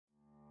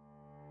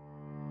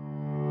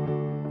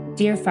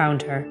Dear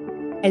Founder,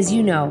 as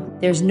you know,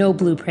 there's no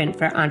blueprint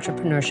for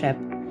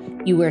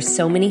entrepreneurship. You wear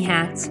so many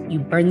hats, you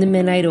burn the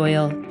midnight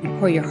oil, you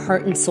pour your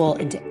heart and soul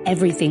into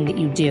everything that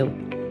you do.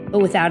 But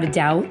without a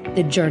doubt,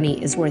 the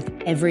journey is worth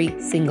every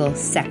single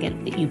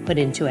second that you put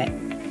into it.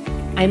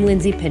 I'm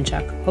Lindsay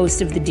Pinchuk,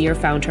 host of the Dear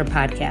Founder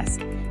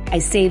podcast. I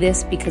say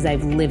this because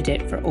I've lived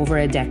it for over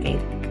a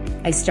decade.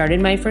 I started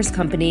my first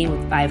company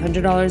with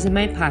 $500 in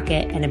my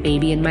pocket and a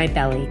baby in my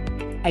belly.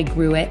 I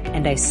grew it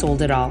and I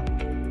sold it all.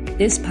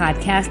 This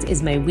podcast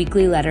is my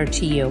weekly letter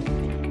to you.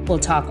 We'll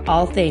talk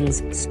all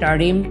things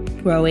starting,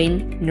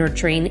 growing,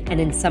 nurturing, and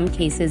in some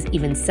cases,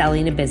 even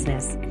selling a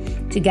business.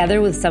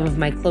 Together with some of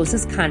my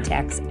closest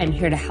contacts, I'm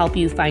here to help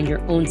you find your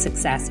own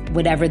success,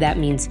 whatever that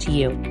means to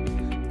you.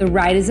 The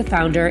ride as a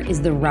founder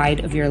is the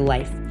ride of your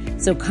life.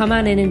 So come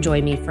on and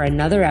join me for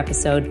another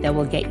episode that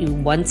will get you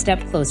one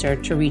step closer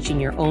to reaching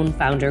your own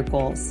founder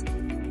goals.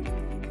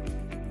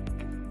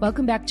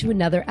 Welcome back to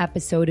another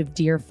episode of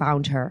Dear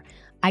Founder.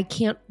 I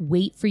can't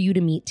wait for you to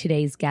meet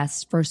today's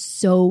guest for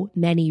so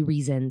many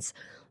reasons.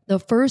 The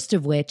first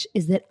of which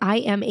is that I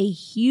am a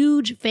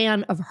huge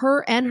fan of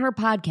her and her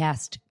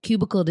podcast,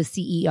 Cubicle to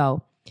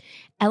CEO.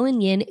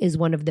 Ellen Yin is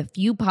one of the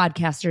few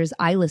podcasters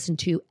I listen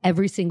to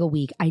every single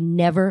week. I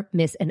never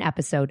miss an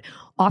episode,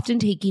 often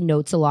taking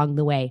notes along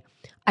the way.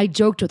 I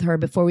joked with her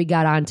before we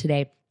got on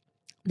today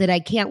that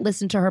I can't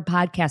listen to her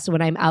podcast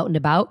when I'm out and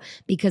about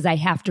because I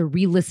have to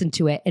re-listen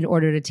to it in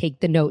order to take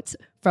the notes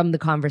from the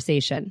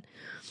conversation.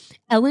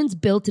 Ellen's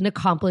built and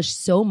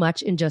accomplished so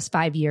much in just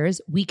 5 years.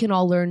 We can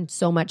all learn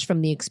so much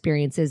from the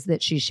experiences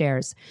that she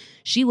shares.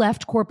 She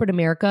left corporate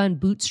America and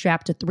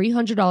bootstrapped a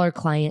 $300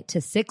 client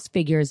to six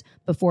figures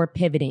before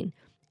pivoting,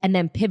 and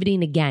then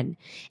pivoting again.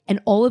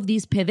 And all of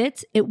these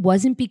pivots, it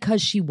wasn't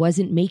because she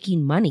wasn't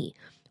making money.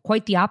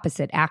 Quite the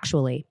opposite,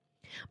 actually.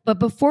 But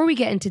before we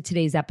get into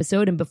today's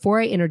episode and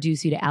before I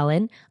introduce you to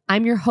Ellen,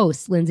 I'm your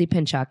host, Lindsay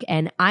Pinchuk,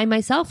 and I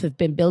myself have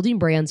been building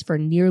brands for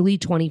nearly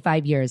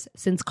 25 years,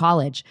 since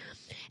college.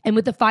 And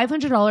with a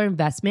 $500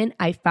 investment,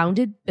 I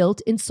founded,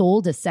 built, and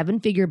sold a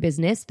seven-figure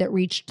business that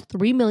reached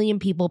 3 million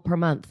people per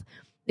month.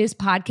 This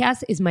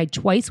podcast is my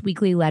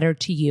twice-weekly letter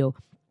to you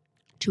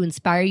to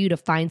inspire you to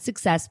find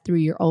success through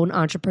your own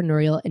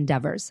entrepreneurial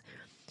endeavors.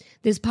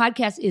 This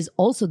podcast is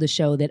also the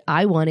show that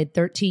I wanted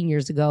 13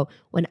 years ago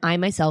when I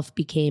myself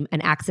became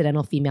an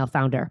accidental female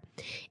founder.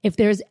 If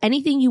there's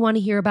anything you want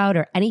to hear about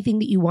or anything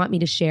that you want me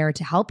to share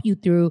to help you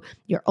through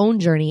your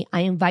own journey, I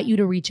invite you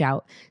to reach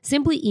out.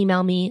 Simply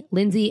email me,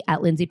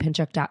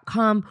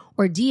 lindsay@lindsaypinchuk.com,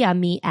 or DM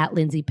me at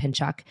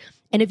lindsaypinchuk.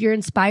 And if you're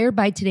inspired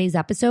by today's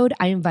episode,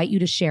 I invite you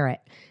to share it.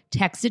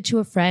 Text it to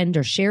a friend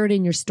or share it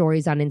in your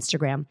stories on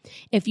Instagram.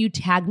 If you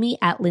tag me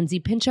at Lindsay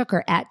Pinchuk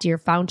or at Dear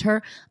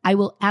Founder, I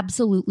will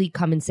absolutely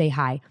come and say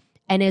hi.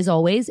 And as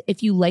always,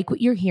 if you like what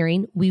you're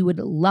hearing, we would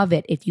love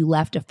it if you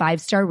left a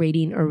 5-star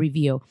rating or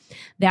review.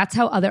 That's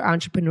how other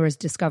entrepreneurs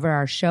discover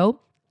our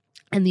show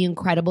and the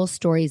incredible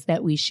stories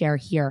that we share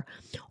here.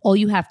 All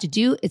you have to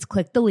do is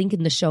click the link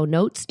in the show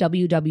notes,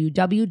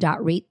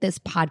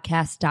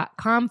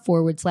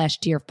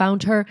 www.ratethispodcast.com/Dear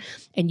Founder,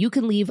 and you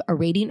can leave a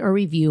rating or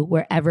review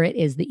wherever it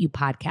is that you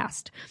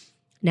podcast.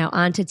 Now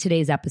on to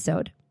today's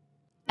episode.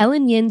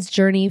 Ellen Yin's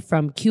journey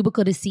from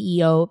Cubicle to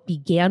CEO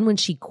began when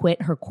she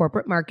quit her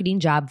corporate marketing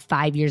job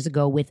 5 years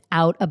ago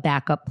without a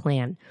backup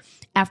plan.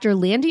 After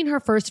landing her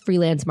first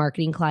freelance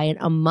marketing client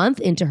a month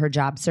into her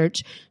job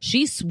search,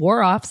 she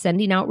swore off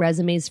sending out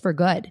resumes for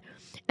good.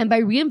 And by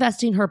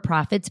reinvesting her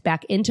profits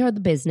back into the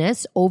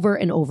business over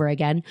and over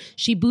again,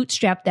 she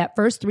bootstrapped that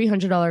first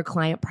 $300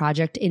 client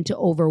project into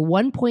over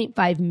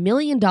 $1.5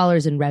 million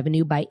in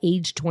revenue by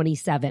age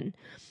 27.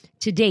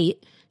 To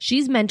date,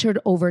 she's mentored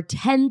over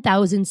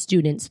 10,000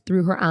 students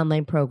through her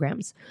online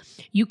programs.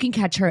 You can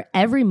catch her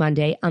every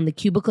Monday on the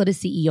Cubicle to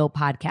CEO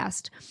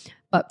podcast.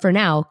 But for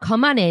now,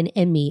 come on in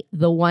and meet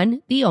the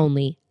one, the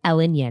only,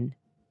 Ellen Yin.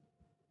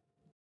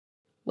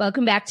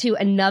 Welcome back to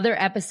another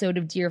episode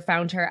of Dear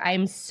Founder.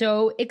 I'm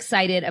so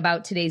excited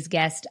about today's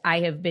guest. I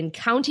have been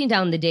counting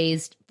down the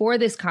days for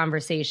this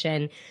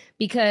conversation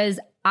because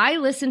I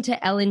listen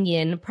to Ellen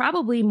Yin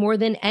probably more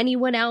than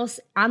anyone else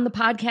on the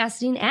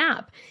podcasting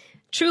app.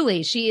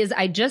 Truly,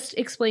 I just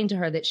explained to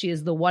her that she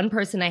is the one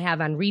person I have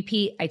on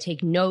repeat. I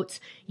take notes.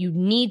 You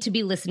need to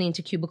be listening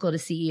to Cubicle to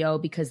CEO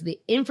because the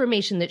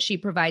information that she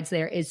provides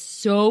there is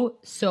so,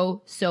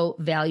 so, so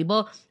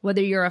valuable.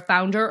 Whether you're a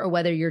founder or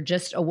whether you're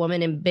just a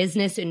woman in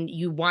business and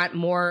you want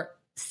more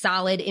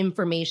solid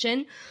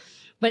information.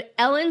 But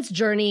Ellen's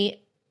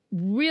journey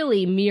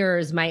really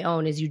mirrors my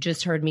own, as you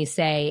just heard me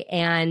say.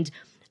 And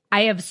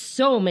I have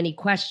so many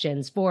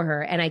questions for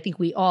her. And I think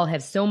we all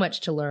have so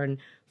much to learn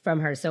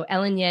from her. So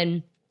Ellen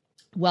Yin,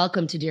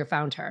 welcome to Dear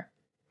Founder.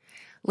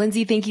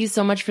 Lindsay, thank you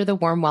so much for the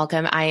warm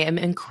welcome. I am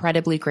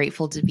incredibly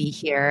grateful to be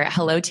here.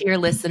 Hello to your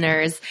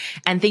listeners.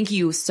 And thank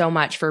you so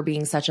much for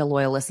being such a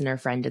loyal listener,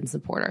 friend, and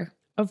supporter.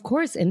 Of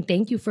course. And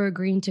thank you for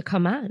agreeing to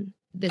come on.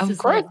 This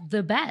is like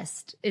the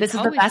best. This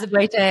is the best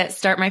way to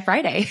start my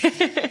Friday.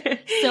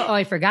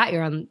 I forgot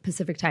you're on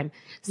Pacific time.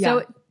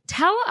 So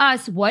tell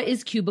us, what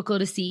is Cubicle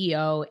to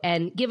CEO,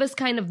 and give us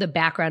kind of the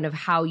background of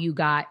how you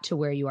got to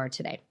where you are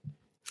today.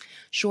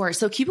 Sure.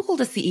 So Cubicle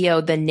to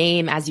CEO, the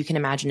name, as you can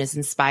imagine, is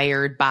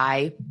inspired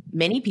by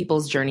many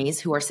people's journeys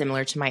who are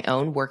similar to my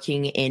own,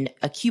 working in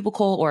a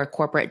cubicle or a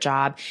corporate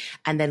job,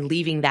 and then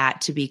leaving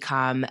that to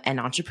become an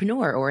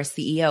entrepreneur or a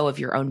CEO of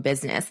your own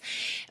business.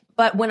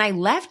 But when I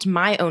left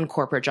my own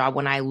corporate job,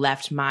 when I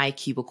left my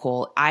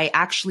cubicle, I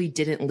actually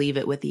didn't leave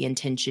it with the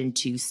intention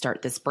to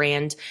start this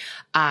brand,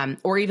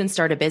 or even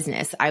start a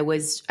business. I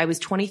was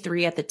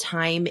 23 at the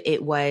time.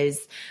 It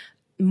was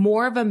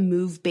more of a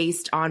move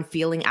based on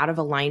feeling out of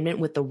alignment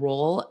with the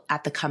role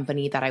at the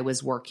company that I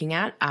was working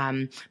at.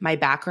 My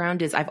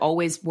background is I've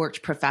always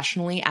worked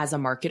professionally as a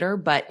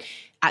marketer, but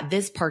at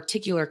this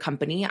particular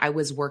company, I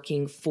was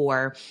working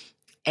for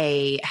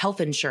a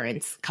health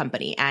insurance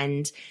company.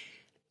 And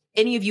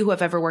any of you who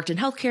have ever worked in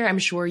healthcare, I'm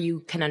sure you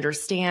can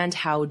understand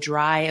how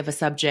dry of a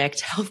subject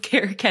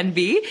healthcare can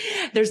be.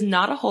 There's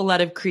not a whole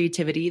lot of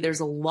creativity. There's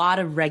a lot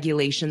of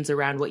regulations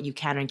around what you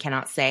can and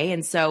cannot say.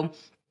 And so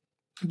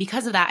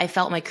because of that, I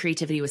felt my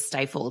creativity was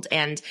stifled.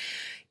 And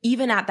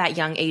even at that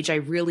young age, I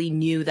really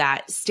knew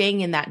that staying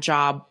in that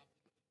job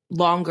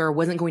longer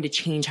wasn't going to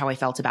change how I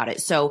felt about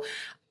it. So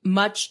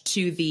much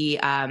to the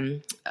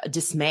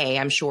dismay,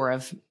 I'm sure,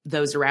 of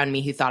those around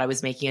me who thought I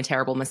was making a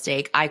terrible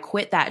mistake, I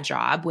quit that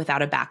job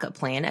without a backup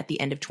plan at the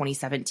end of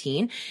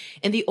 2017.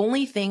 And the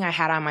only thing I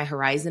had on my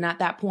horizon at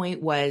that point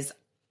was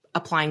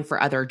applying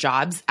for other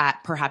jobs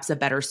at perhaps a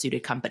better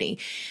suited company.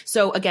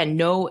 So again,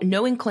 no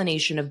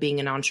inclination of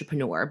being an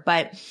entrepreneur.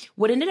 But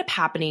what ended up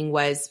happening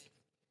was,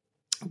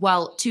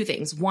 well, two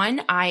things.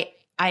 One, I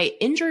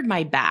injured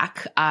my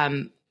back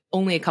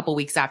only a couple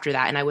weeks after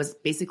that, and I was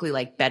basically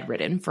like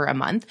bedridden for a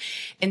month.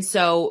 And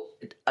so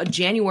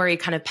January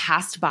kind of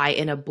passed by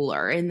in a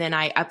blur. And then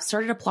I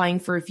started applying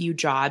for a few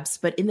jobs.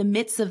 But in the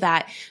midst of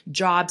that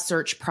job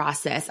search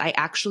process, I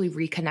actually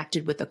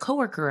reconnected with a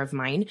coworker of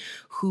mine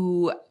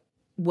who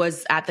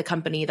was at the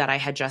company that I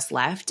had just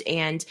left.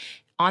 And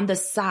on the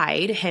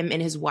side, him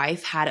and his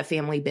wife had a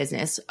family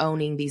business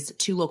owning these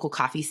 2 local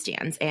coffee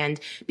stands. And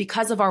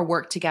because of our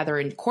work together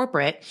in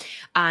corporate,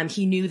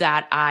 he knew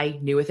that I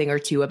knew a thing or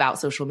two about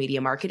social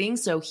media marketing.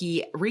 So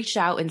he reached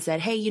out and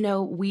said, hey,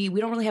 we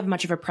don't really have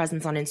much of a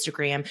presence on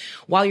Instagram.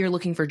 While you're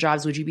looking for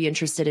jobs, would you be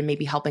interested in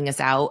maybe helping us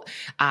out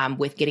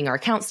with getting our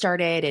account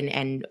started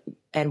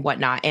and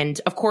whatnot. And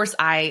of course,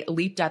 I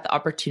leaped at the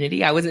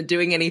opportunity. I wasn't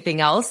doing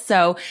anything else.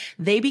 So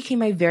they became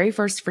my very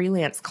first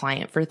freelance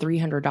client for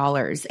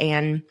 $300.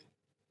 And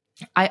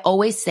I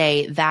always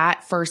say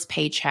that first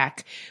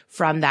paycheck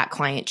from that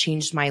client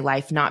changed my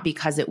life, not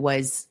because it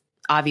was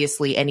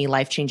obviously any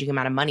life-changing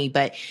amount of money,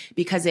 but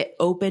because it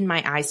opened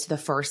my eyes to the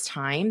first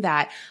time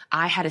that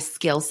I had a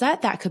skill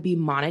set that could be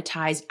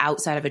monetized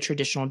outside of a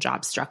traditional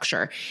job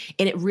structure.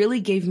 And it really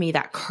gave me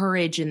that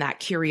courage and that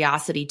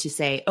curiosity to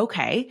say,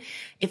 okay,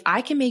 if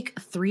I can make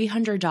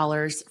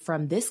 $300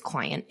 from this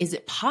client, is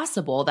it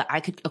possible that I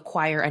could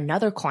acquire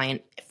another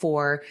client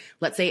for,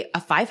 let's say, a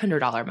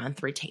 $500 a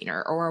month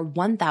retainer or a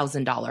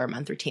 $1,000 a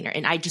month retainer?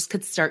 And I just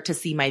could start to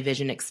see my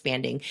vision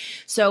expanding.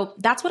 So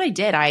that's what I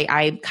did.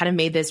 I kind of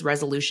made this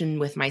resolution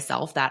with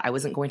myself that I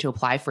wasn't going to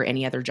apply for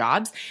any other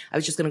jobs. I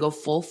was just going to go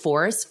full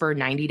force for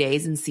 90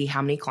 days and see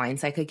how many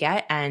clients I could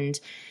get. And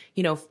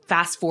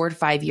fast forward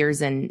 5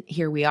 years and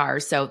here we are.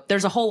 So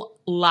there's a whole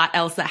lot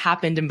else that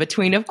happened in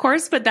between, of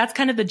course, but that's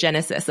kind of the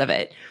genesis of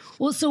it.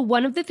 Well, so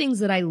one of the things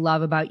that I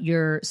love about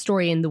your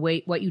story and the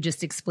way what you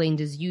just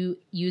explained is you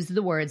use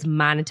the words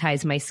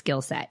monetize my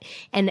skill set.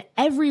 And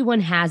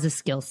everyone has a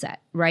skill set,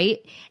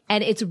 right?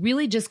 And it's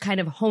really just kind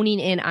of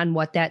honing in on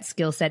what that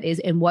skill set is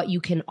and what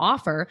you can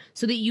offer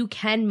so that you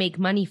can make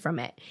money from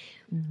it.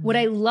 Mm-hmm. What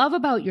I love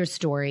about your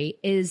story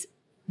is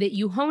that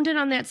you honed in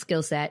on that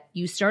skill set,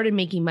 you started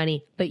making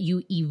money, but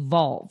you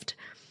evolved.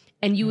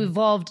 And you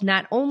evolved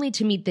not only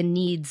to meet the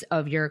needs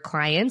of your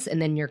clients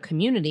and then your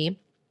community,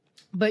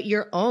 but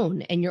your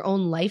own and your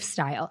own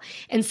lifestyle.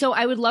 And so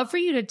I would love for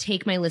you to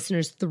take my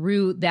listeners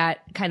through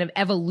that kind of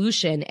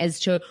evolution as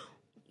to,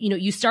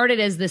 you started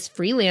as this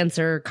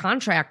freelancer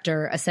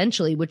contractor,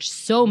 essentially, which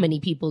so many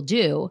people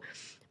do.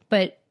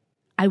 But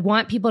I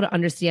want people to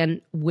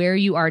understand where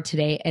you are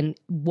today and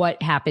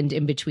what happened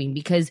in between,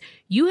 because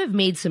you have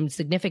made some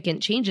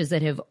significant changes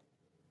that have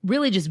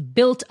really just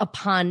built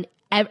upon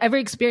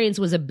every experience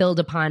was a build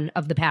upon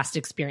of the past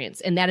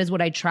experience. And that is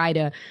what I try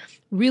to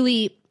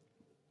really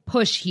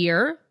push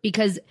here,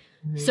 because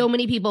so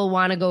many people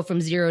want to go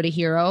from zero to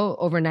hero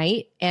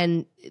overnight.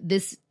 And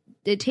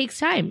it takes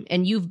time,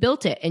 and you've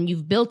built it, and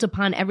you've built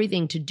upon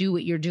everything to do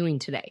what you're doing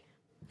today.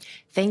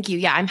 Thank you.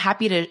 Yeah, I'm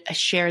happy to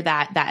share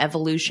that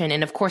evolution.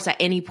 And of course, at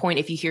any point,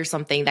 if you hear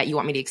something that you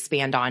want me to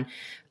expand on,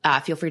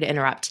 feel free to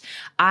interrupt.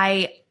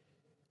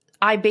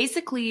 I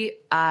basically,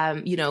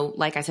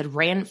 like I said,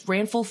 ran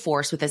full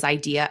force with this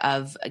idea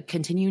of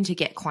continuing to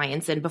get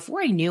clients. And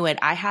before I knew it,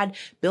 I had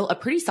built a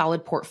pretty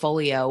solid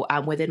portfolio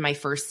within my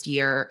first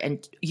year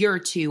or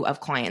two of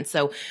clients.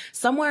 So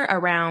somewhere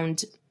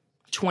around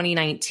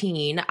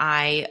 2019,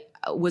 I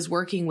was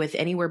working with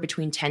anywhere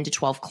between 10 to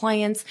 12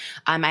 clients.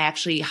 I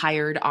actually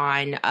hired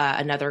on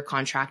another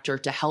contractor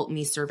to help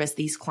me service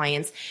these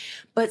clients.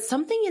 But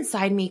something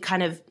inside me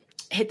kind of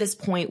hit this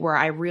point where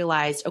I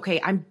realized,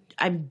 okay,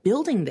 I'm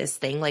building this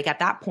thing. Like at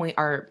that point,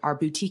 our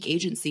boutique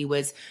agency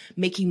was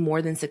making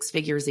more than 6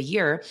 figures a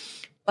year.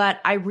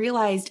 But I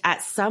realized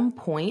at some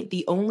point,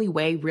 the only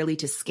way really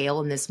to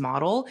scale in this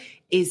model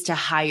is to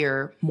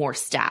hire more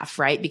staff,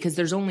 right? Because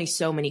there's only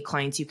so many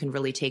clients you can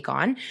really take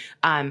on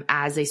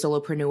as a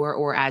solopreneur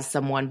or as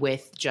someone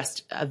with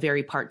just a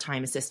very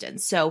part-time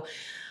assistant. So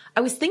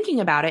I was thinking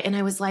about it and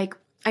I was like,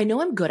 I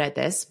know I'm good at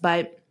this,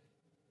 but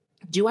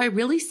do I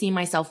really see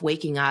myself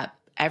waking up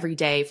every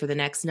day for the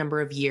next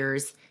number of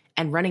years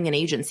and running an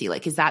agency?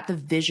 Like, is that the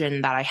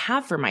vision that I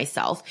have for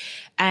myself?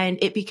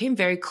 And it became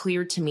very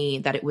clear to me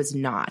that it was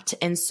not.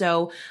 And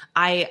so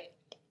I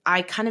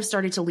kind of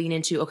started to lean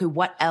into, okay,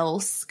 what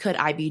else could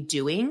I be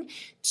doing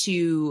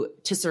to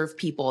serve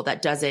people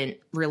that doesn't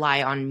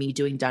rely on me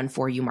doing done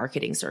for you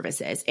marketing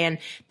services? And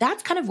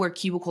that's kind of where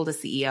Cubicle to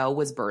CEO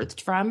was birthed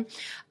from.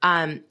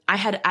 I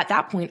had at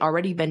that point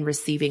already been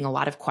receiving a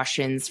lot of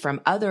questions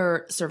from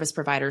other service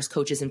providers,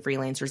 coaches, and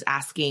freelancers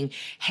asking,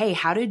 hey,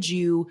 how did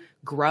you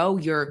grow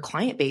your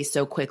client base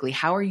so quickly?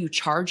 How are you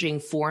charging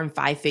 4 and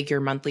 5 figure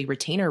monthly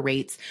retainer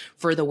rates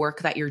for the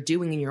work that you're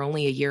doing and you're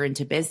only a year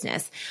into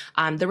business?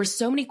 There were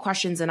so many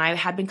questions, and I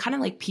had been kind of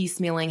like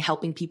piecemealing,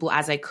 helping people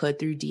as I could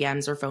through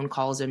DMs or phone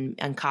calls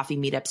and coffee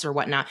meetups or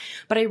whatnot.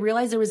 But I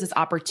realized there was this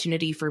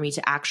opportunity for me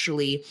to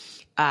actually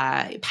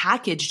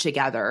package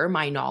together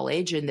my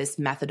knowledge and this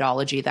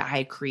methodology that I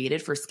had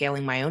created for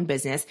scaling my own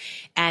business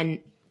and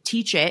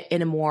teach it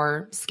in a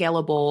more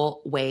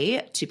scalable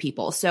way to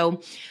people.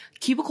 So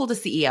Cubicle to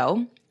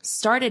CEO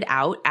started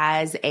out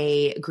as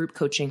a group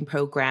coaching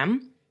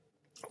program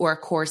or a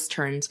course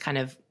turned kind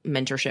of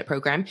mentorship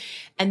program.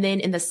 And then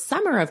in the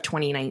summer of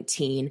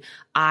 2019,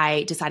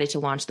 I decided to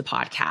launch the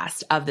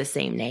podcast of the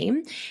same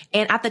name.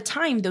 And at the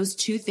time, those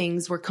two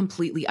things were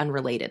completely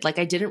unrelated. Like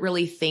I didn't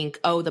really think,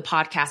 oh, the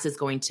podcast is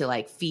going to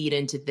like feed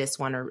into this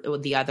one or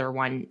the other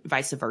one,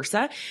 vice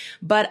versa.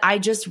 But I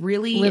just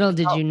really— Little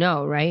did you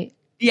know, right?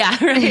 Yeah,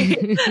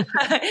 right.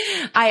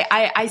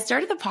 I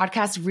started the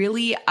podcast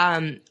really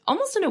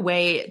almost in a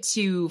way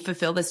to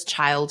fulfill this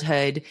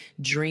childhood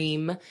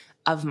dream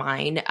of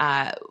mine.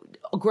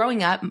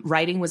 Growing up,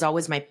 writing was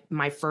always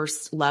my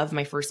first love,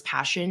 my first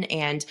passion.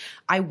 And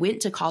I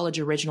went to college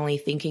originally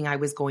thinking I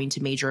was going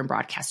to major in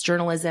broadcast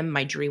journalism.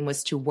 My dream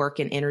was to work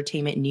in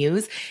entertainment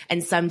news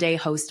and someday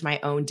host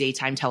my own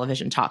daytime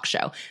television talk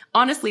show.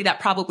 Honestly, that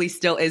probably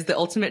still is the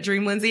ultimate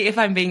dream, Lindsay, if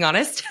I'm being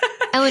honest.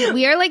 Ellen,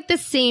 we are like the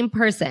same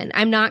person.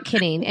 I'm not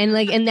kidding. And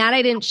that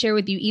I didn't share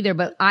with you either,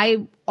 but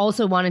I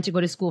also wanted to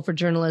go to school for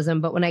journalism.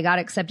 But when I got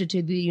accepted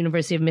to the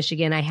University of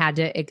Michigan, I had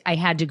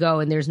to go,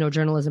 and there's no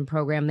journalism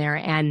program there.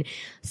 And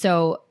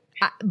so,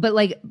 but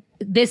like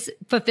this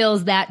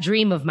fulfills that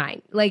dream of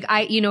mine. Like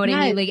you know what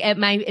I mean? Like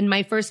in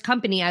my first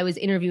company, I was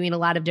interviewing a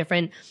lot of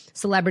different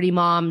celebrity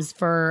moms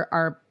for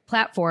our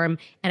platform,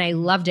 and I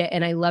loved it.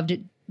 And I loved it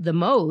the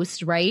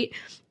most. Right.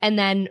 And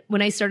then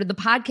when I started the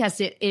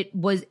podcast, it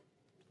was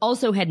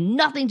also had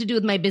nothing to do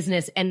with my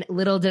business. And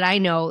little did I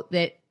know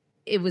that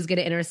it was going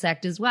to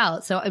intersect as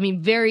well. So, I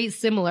mean, very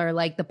similar,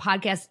 like the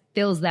podcast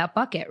fills that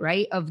bucket,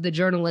 right? Of the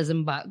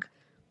journalism bug.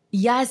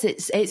 Yes,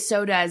 it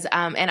so does.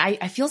 And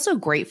I feel so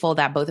grateful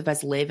that both of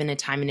us live in a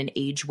time and an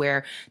age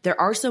where there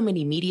are so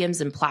many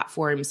mediums and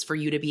platforms for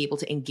you to be able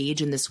to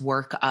engage in this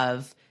work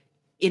of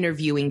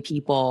interviewing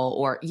people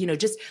or, you know,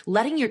 just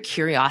letting your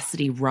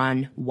curiosity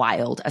run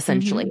wild,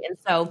 essentially. Mm-hmm. And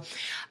so,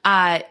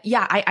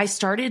 I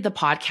started the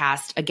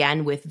podcast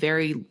again with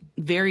very,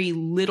 very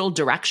little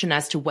direction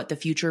as to what the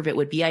future of it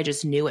would be. I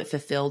just knew it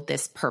fulfilled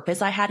this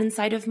purpose I had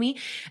inside of me,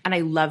 and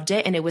I loved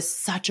it. And it was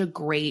such a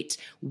great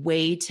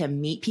way to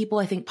meet people.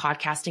 I think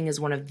podcasting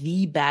is one of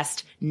the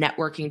best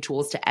networking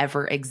tools to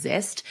ever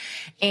exist.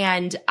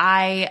 And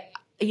I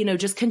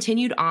just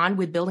continued on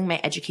with building my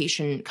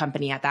education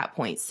company at that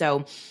point.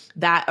 So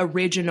that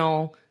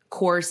original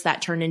course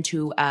that turned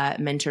into a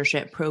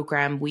mentorship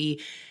program,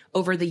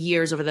 over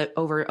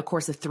a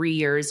course of 3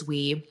 years,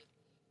 we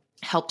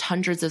helped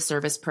hundreds of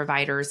service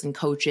providers and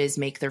coaches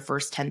make their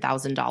first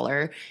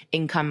 $10,000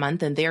 income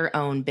month in their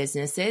own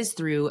businesses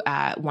through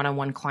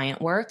one-on-one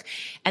client work.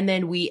 And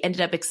then we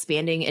ended up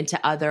expanding into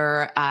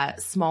other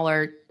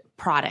smaller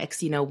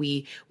products. You know,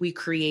 we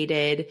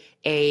created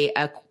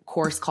a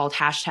course called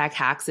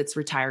 #Hacks. It's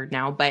retired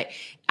now, but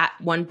at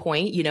one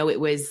point, you know, it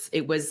was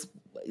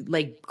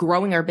like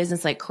growing our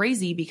business like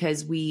crazy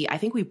because I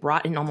think we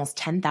brought in almost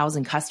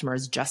 10,000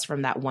 customers just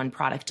from that one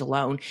product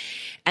alone.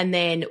 And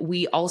then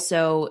we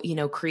also,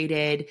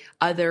 created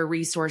other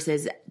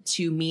resources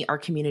to meet our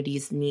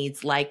community's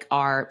needs, like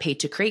our Pay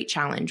to Create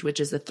challenge, which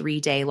is a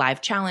 3-day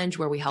live challenge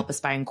where we help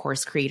aspiring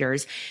course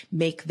creators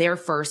make their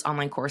first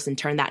online course and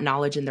turn that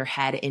knowledge in their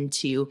head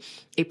into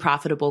a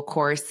profitable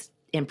course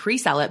and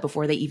pre-sell it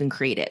before they even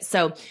create it.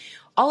 So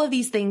all of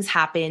these things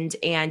happened,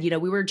 and,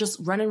 we were just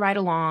running right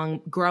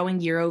along,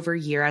 growing year over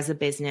year as a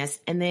business.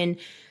 And then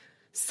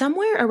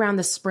somewhere around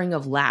the spring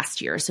of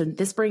last year. So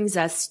this brings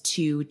us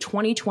to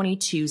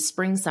 2022,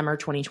 spring, summer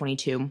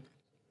 2022.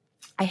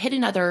 I hit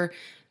another,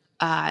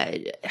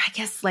 I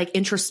guess like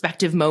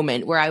introspective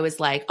moment where I was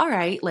like, all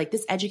right, like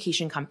this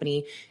education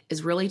company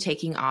is really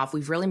taking off.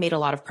 We've really made a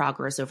lot of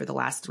progress over the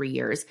last 3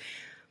 years.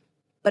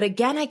 But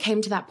again, I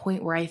came to that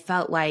point where I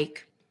felt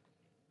like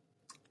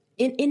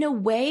in a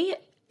way,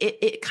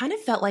 it kind of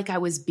felt like I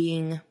was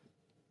being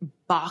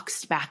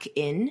boxed back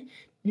in,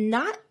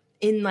 not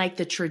in like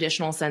the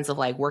traditional sense of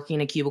like working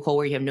in a cubicle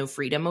where you have no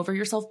freedom over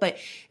yourself, but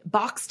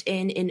boxed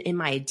in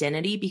my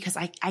identity, because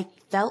I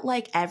felt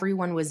like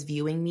everyone was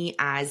viewing me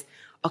as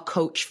a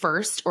coach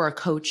first or a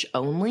coach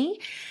only.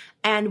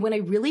 And when I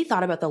really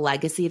thought about the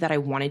legacy that I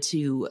wanted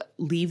to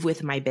leave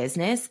with my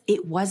business,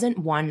 it wasn't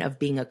one of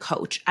being a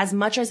coach. As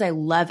much as I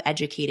love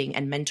educating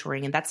and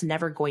mentoring, and that's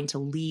never going to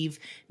leave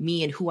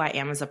me and who I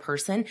am as a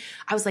person,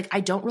 I was like, I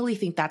don't really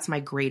think that's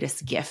my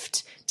greatest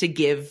gift to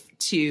give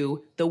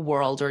to the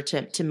world or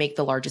to make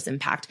the largest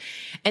impact.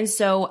 And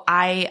so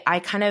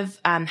I kind of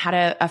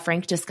had a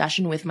frank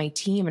discussion with my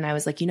team, and I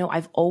was like,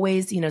 I've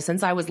always,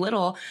 since I was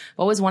little, I've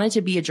always wanted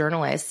to be a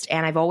journalist,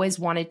 and I've always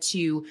wanted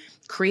to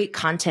create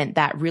content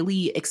that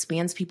really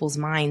expands people's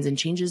minds and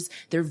changes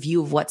their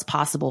view of what's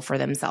possible for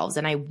themselves.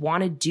 And I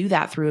want to do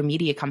that through a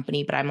media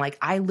company, but I'm like,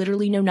 I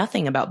literally know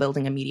nothing about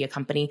building a media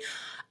company.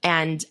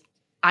 And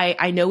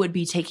I know it'd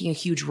be taking a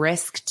huge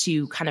risk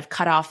to kind of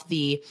cut off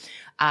the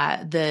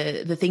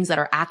things that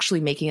are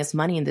actually making us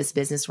money in this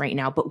business right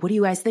now. But what do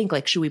you guys think?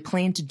 Like, should we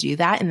plan to do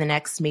that in the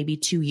next maybe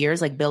 2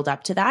 years, like build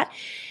up to that?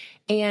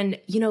 And,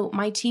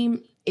 my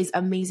team is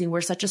amazing.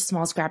 We're such a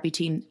small, scrappy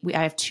team.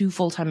 I have 2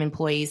 full-time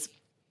employees.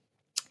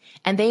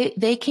 And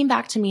they came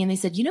back to me and they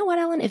said, you know what,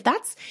 Ellen, if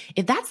that's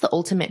the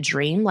ultimate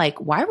dream, like,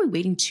 why are we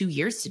waiting 2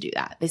 years to do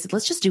that? They said,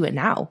 let's just do it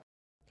now.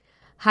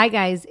 Hi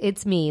guys,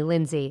 it's me,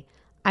 Lindsay.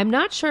 I'm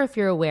not sure if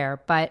you're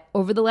aware, but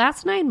over the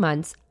last 9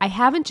 months, I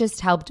haven't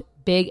just helped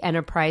big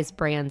enterprise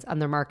brands on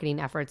their marketing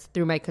efforts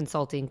through my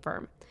consulting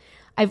firm.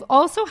 I've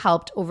also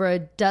helped over a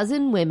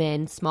dozen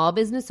women, small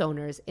business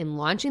owners, in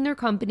launching their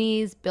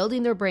companies,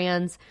 building their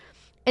brands,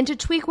 and to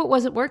tweak what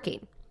wasn't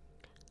working.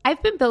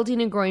 I've been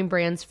building and growing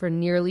brands for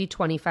nearly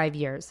 25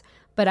 years,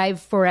 but I've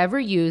forever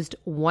used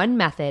one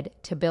method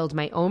to build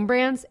my own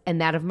brands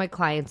and that of my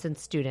clients and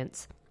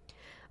students.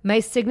 My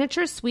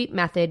signature suite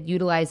method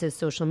utilizes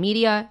social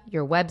media,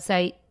 your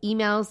website,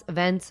 emails,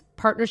 events,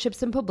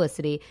 partnerships, and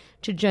publicity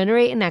to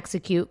generate and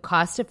execute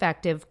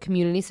cost-effective,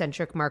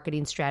 community-centric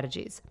marketing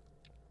strategies.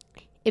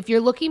 If you're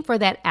looking for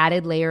that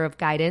added layer of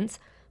guidance,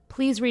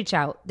 please reach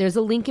out. There's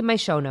a link in my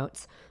show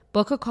notes.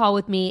 Book a call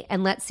with me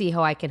and let's see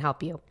how I can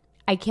help you.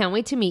 I can't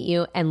wait to meet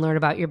you and learn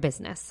about your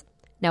business.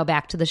 Now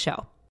back to the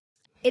show.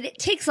 It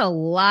takes a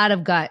lot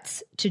of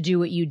guts to do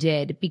what you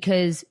did,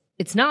 because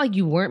it's not like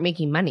you weren't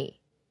making money,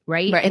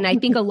 right? And I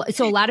think a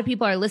lot of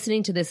people are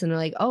listening to this and they're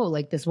like, oh,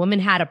 like this woman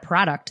had a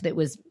product that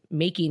was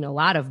making a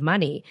lot of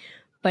money,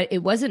 but it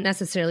wasn't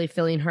necessarily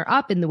filling her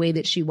up in the way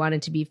that she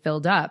wanted to be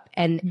filled up.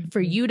 And for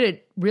you to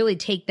really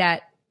take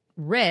that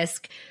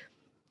risk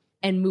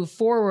and move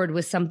forward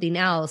with something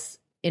else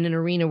in an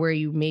arena where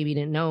you maybe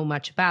didn't know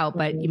much about,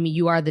 but I mean,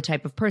 you are the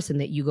type of person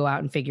that you go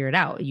out and figure it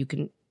out. You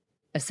can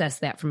assess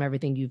that from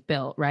everything you've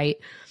built, right?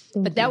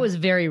 But that was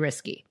very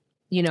risky,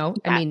 I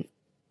mean.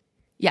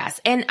 Yes.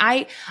 And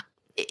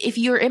if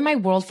you're in my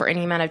world for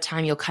any amount of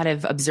time, you'll kind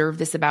of observe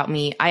this about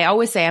me. I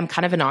always say I'm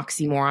kind of an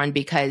oxymoron,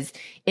 because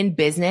in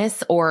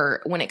business,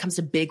 or when it comes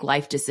to big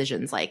life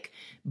decisions like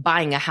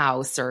buying a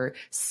house or,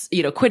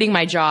 quitting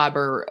my job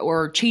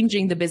or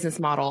changing the business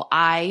model,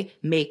 I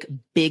make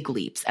big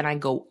leaps and I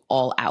go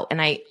all out, and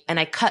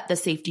I cut the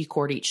safety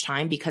cord each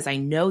time, because I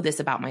know this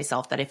about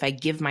myself, that if I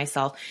give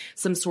myself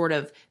some sort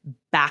of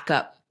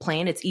backup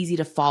plan, it's easy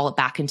to fall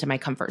back into my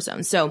comfort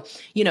zone. So,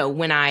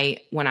 when I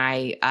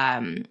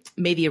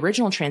made the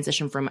original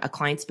transition from a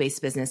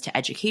client-based business to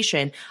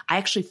education, I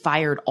actually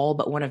fired all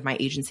but one of my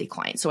agency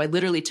clients. So I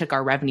literally took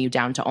our revenue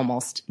down to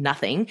almost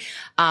nothing.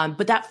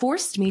 But that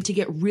forced me to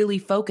get really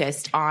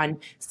focused on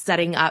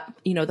setting up,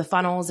 the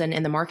funnels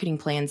and the marketing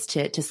plans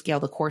to scale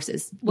the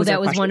courses. Well,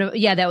 that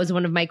was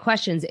one of my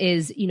questions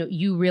is,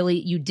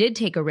 you did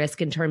take a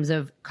risk in terms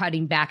of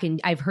cutting back.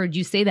 And I've heard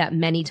you say that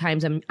many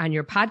times on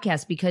your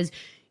podcast, because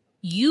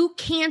you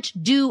can't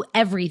do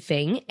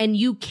everything and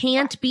you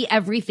can't be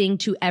everything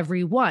to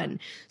everyone.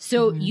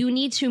 So you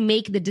need to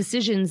make the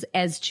decisions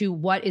as to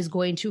what is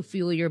going to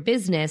fuel your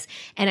business.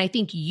 And I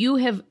think you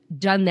have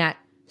done that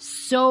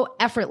so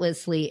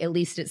effortlessly, at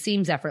least it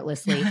seems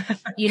effortlessly,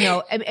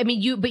 I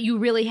mean, you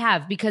really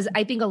have, because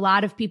I think a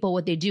lot of people,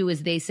 what they do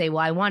is they say,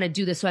 well, I want to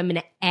do this, so I'm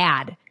going to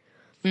add.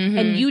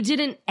 And you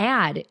didn't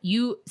add,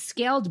 you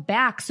scaled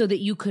back so that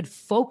you could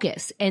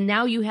focus. And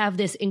now you have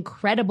this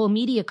incredible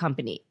media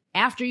company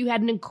after you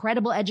had an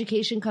incredible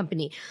education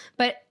company.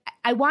 But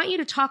I want you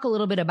to talk a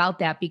little bit about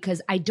that,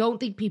 because I don't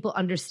think people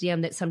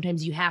understand that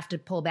sometimes you have to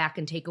pull back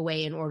and take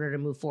away in order to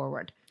move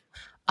forward.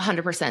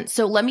 100%.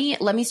 So let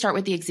me start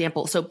with the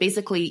example. So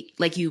basically,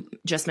 like you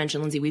just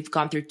mentioned, Lindsay, we've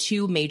gone through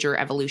two major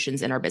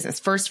evolutions in our business.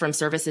 First, from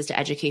services to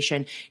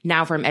education,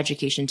 now from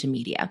education to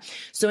media.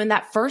 So in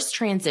that first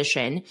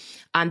transition,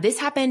 this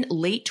happened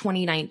late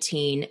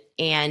 2019.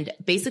 And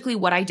basically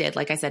what I did,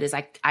 like I said, is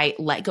I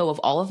let go of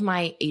all of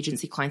my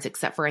agency clients,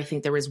 except for I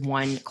think there was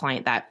one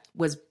client that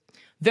was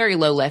very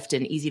low lift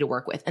and easy to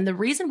work with. And the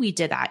reason we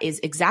did that is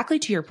exactly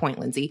to your point,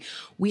 Lindsay.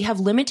 We have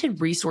limited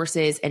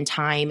resources and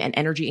time and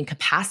energy and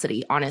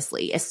capacity,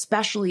 honestly,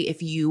 especially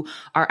if you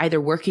are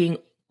either working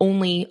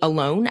only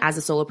alone as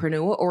a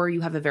solopreneur or you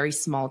have a very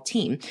small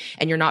team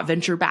and you're not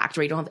venture backed,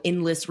 right? You don't have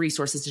endless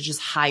resources to just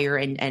hire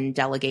and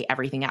delegate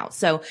everything out.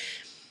 So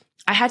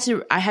I had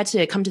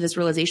to come to this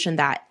realization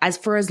that as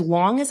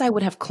long as I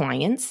would have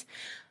clients,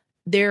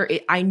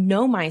 I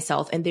know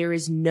myself, and there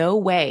is no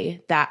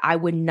way that I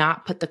would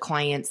not put the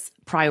client's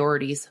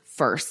priorities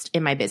first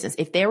in my business.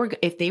 If they were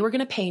going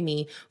to pay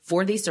me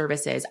for these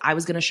services, I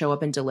was going to show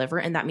up and deliver.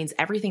 And that means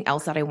everything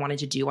else that I wanted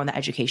to do on the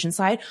education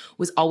side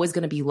was always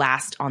going to be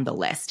last on the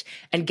list.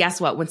 And guess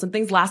what? When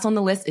something's last on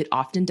the list, it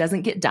often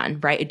doesn't get done,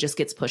 right? It just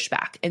gets pushed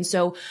back. And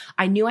so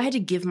I knew I had to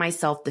give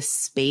myself the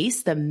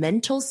space, the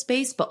mental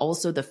space, but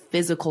also the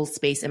physical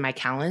space in my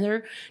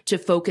calendar to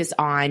focus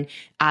on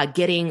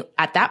getting,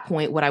 at that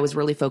point, what I was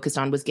really focused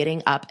on was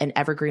getting up an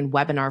evergreen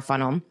webinar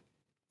funnel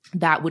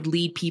that would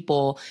lead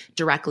people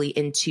directly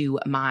into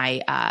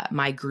my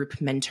my group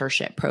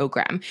mentorship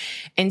program.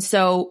 And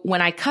so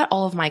when I cut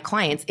all of my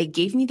clients, it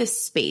gave me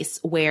this space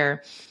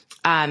where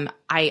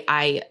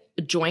I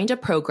joined a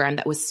program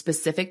that was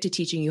specific to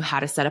teaching you how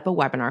to set up a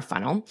webinar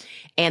funnel.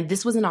 And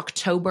this was in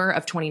October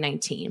of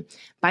 2019.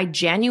 By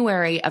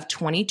January of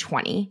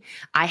 2020,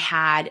 I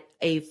had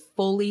a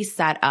fully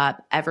set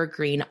up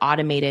evergreen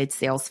automated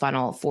sales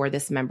funnel for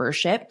this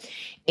membership.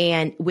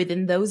 And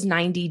within those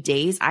 90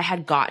 days, I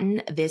had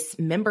gotten this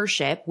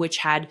membership, which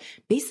had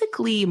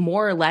basically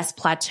more or less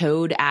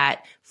plateaued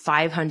at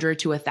 $500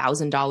 to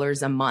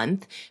 $1,000 a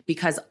month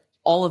because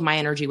all of my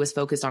energy was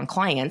focused on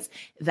clients.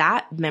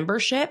 That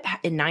membership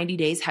in 90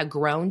 days had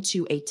grown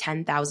to a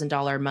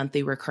 $10,000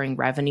 monthly recurring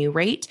revenue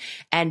rate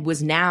and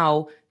was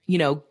now,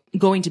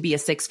 going to be a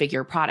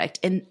six-figure product.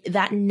 And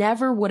that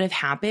never would have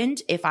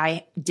happened if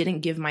I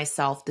didn't give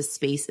myself the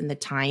space and the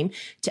time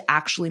to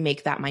actually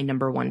make that my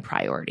number one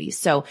priority.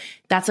 So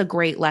that's a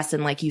great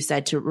lesson, like you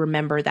said, to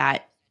remember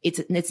that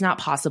it's not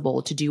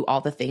possible to do all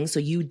the things. So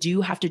you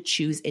do have to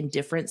choose in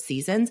different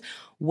seasons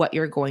what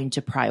you're going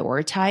to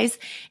prioritize.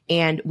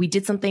 And we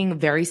did something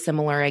very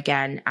similar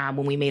again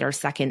when we made our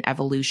second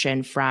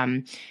evolution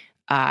from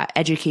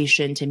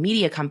education to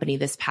media company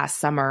this past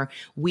summer.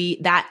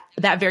 That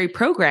very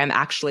program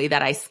actually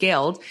that I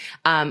scaled,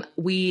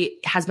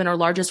 has been our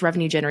largest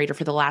revenue generator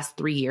for the last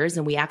 3 years.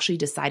 And we actually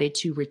decided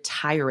to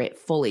retire it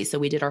fully. So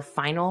we did our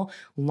final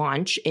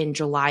launch in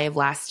July of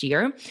last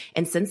year.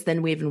 And since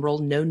then we've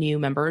enrolled no new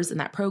members in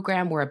that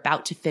program. We're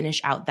about to finish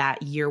out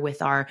that year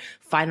with our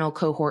final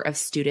cohort of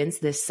students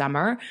this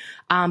summer.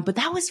 But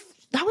that was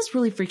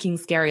really freaking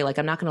scary. Like,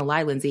 I'm not going to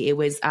lie, Lindsay, it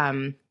was,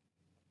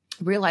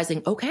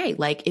 realizing, okay,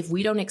 like if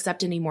we don't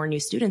accept any more new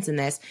students in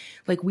this,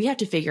 like we have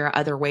to figure out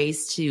other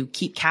ways to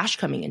keep cash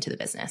coming into the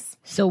business.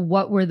 So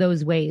what were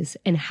those ways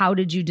and how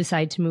did you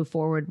decide to move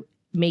forward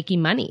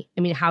making money?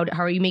 I mean, how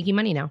are you making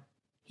money now?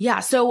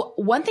 Yeah. So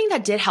one thing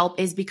that did help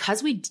is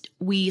because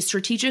we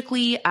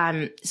strategically,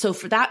 so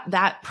for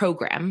that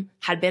program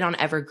had been on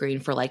evergreen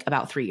for like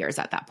about 3 years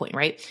at that point,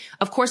 right?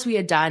 Of course, we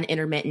had done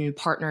intermittent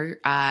partner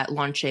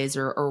launches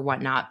or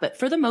whatnot, but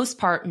for the most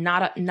part,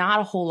 not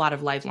a whole lot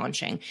of live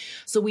launching.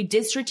 So we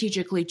did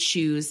strategically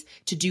choose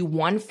to do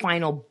one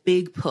final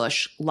big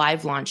push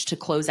live launch to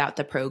close out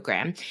the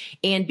program.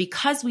 And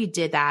because we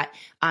did that,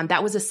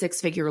 that was a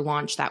six-figure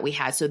launch that we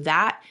had. So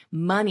that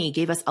money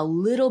gave us a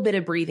little bit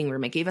of breathing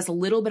room. It gave us a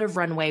little bit of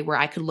runway where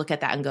I could look at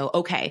that and go,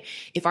 okay,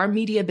 if our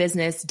media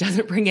business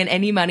doesn't bring in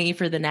any money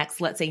for the next,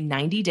 let's say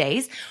 90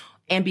 days,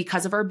 and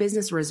because of our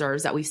business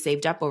reserves that we've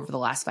saved up over the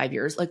last 5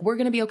 years, like we're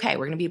going to be okay.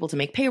 We're going to be able to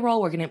make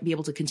payroll. We're going to be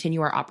able to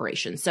continue our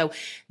operations. So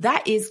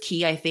that is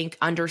key, I think,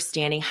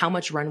 understanding how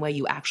much runway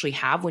you actually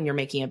have when you're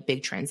making a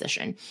big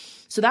transition.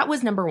 So that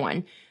was number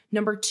one.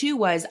 Number two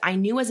was I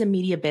knew as a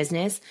media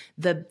business,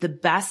 the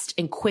best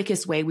and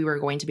quickest way we were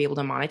going to be able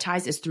to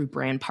monetize is through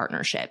brand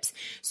partnerships.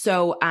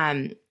 So,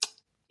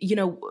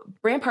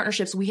 brand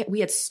partnerships, we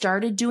had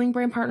started doing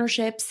brand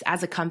partnerships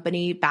as a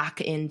company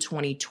back in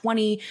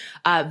 2020,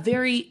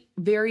 very,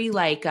 very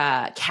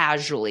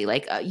casually,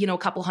 a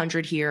couple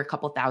hundred here, a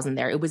couple thousand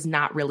there. It was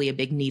not really a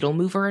big needle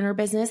mover in our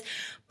business.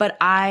 But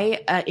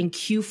in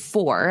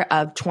Q4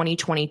 of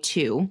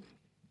 2022,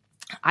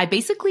 I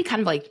basically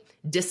kind of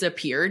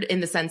disappeared in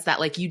the sense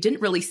that you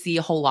didn't really see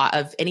a whole lot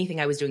of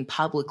anything I was doing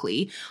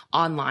publicly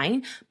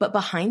online, but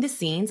behind the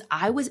scenes,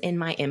 I was in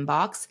my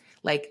inbox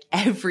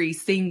every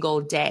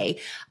single day,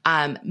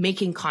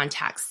 making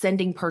contacts,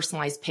 sending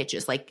personalized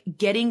pitches,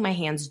 getting my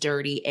hands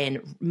dirty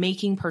and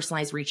making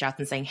personalized reach outs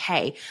and saying,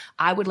 hey,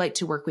 I would like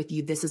to work with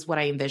you. This is what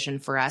I envision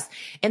for us.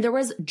 And there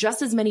was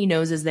just as many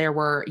no's as there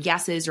were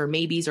yeses or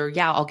maybes or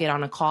yeah, I'll get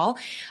on a call.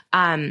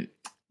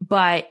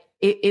 but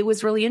it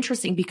was really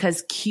interesting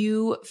because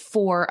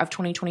Q4 of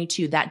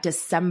 2022, that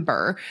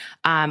December,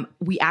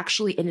 we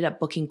actually ended up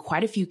booking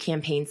quite a few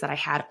campaigns that I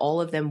had all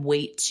of them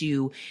wait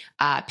to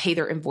pay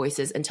their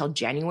invoices until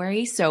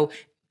January. So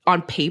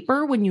on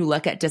paper, when you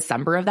look at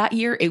December of that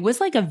year, it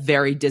was like a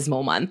very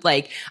dismal month.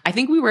 Like, I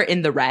think we were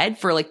in the red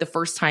for like the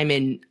first time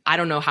in I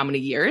don't know how many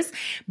years.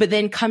 But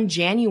then come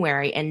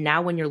January, and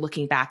now when you're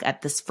looking back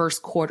at this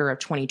first quarter of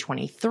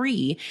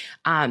 2023,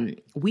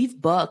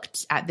 we've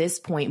booked at this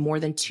point more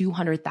than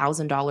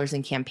 $200,000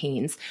 in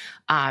campaigns.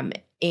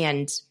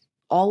 And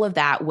all of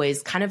that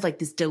was kind of like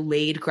this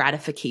delayed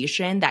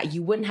gratification that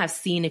you wouldn't have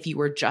seen if you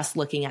were just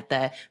looking at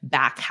the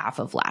back half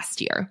of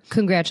last year.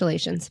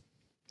 Congratulations.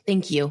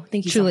 Thank you.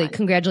 Thank you Truly, so much.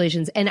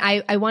 congratulations. And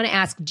I want to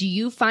ask, do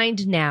you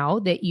find now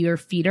that your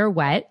feet are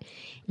wet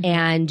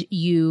and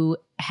you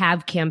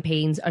have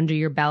campaigns under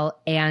your belt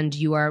and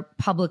you are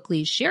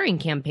publicly sharing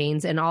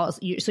campaigns and all,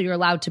 so you're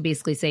allowed to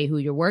basically say who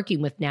you're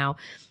working with now,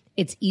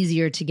 it's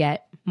easier to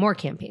get more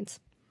campaigns?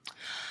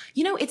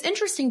 You know, it's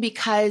interesting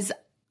because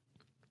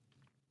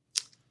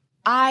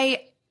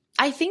I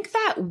think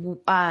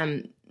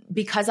that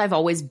because I've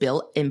always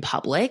built in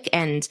public,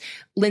 and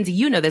Lindsay,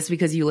 you know this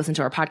because you listen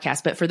to our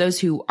podcast, but for those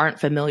who aren't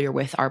familiar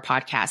with our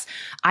podcast,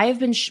 I have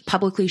been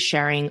publicly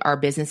sharing our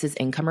business's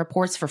income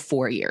reports for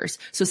 4 years.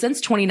 So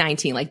since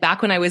 2019, like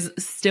back when I was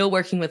still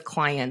working with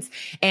clients,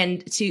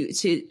 and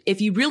if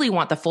you really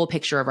want the full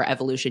picture of our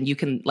evolution, you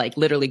can like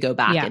literally go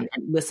back and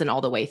listen all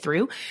the way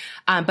through.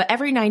 But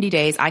every 90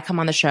 days I come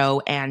on the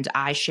show and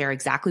I share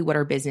exactly what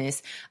our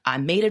business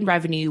made in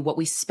revenue, what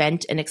we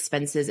spent in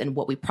expenses and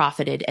what we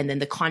profited, and then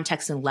the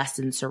context and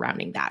lessons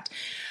surrounding that.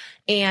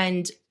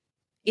 And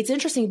it's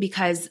interesting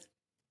because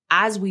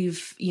as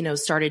we've,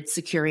 started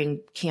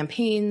securing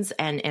campaigns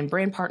and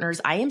brand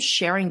partners, I am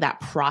sharing that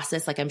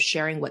process. Like I'm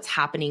sharing what's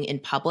happening in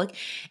public.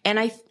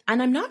 And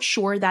I'm not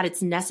sure that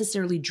it's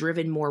necessarily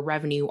driven more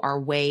revenue our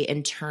way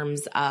in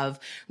terms of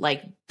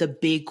like the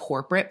big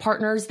corporate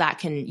partners that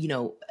can,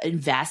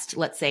 invest,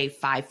 let's say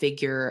five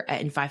figure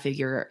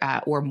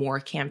or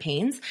more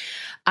campaigns.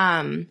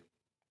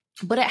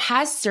 But it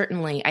has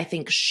certainly, I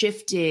think,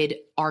 shifted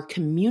our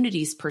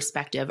community's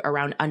perspective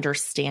around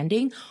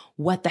understanding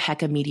what the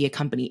heck a media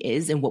company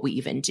is and what we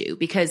even do.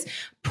 Because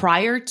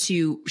prior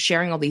to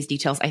sharing all these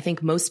details, I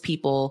think most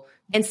people,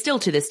 and still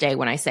to this day,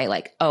 when I say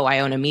like, oh, I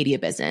own a media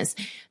business,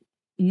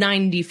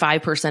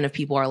 95% of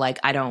people are like,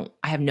 I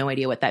have no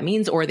idea what that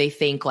means. Or they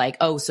think like,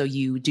 oh, so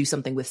you do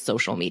something with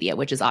social media,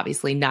 which is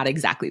obviously not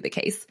exactly the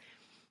case.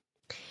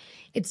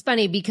 It's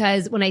funny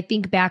because when I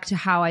think back to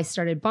how I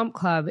started Bump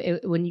Club,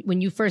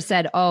 when you first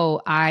said,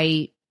 oh,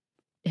 I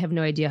have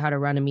no idea how to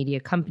run a media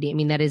company. I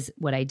mean, that is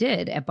what I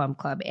did at Bump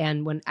Club.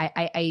 And when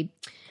I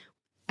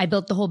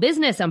built the whole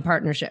business on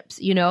partnerships,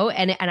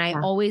 and I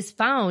always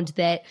found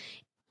that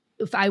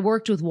if I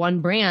worked with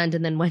one brand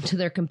and then went to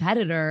their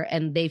competitor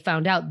and they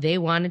found out they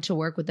wanted to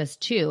work with us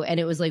too.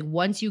 And it was like,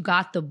 once you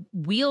got the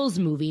wheels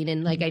moving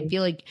and like, I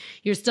feel like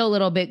you're still a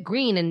little bit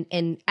green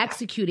and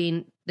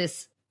executing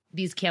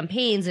these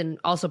campaigns and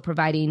also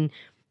providing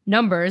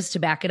numbers to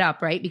back it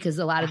up, right? Because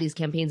a lot of these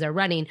campaigns are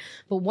running.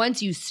 But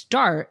once you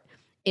start,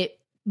 it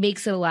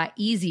makes it a lot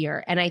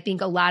easier. And I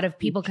think a lot of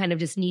people kind of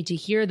just need to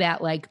hear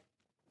that, like,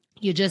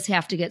 you just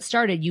have to get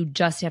started. You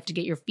just have to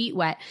get your feet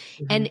wet.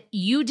 Mm-hmm. And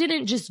you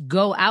didn't just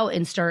go out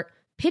and start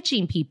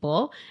pitching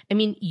people. I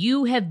mean,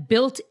 you have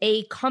built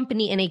a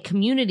company and a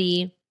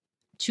community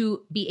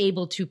to be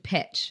able to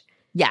pitch.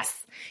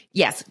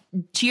 Yes.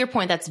 To your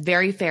point, that's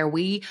very fair.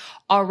 We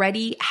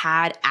already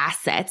had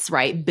assets,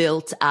 right,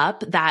 built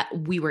up that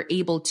we were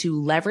able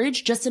to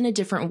leverage just in a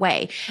different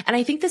way. And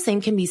I think the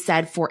same can be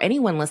said for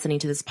anyone listening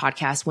to this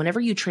podcast. Whenever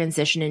you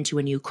transition into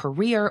a new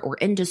career or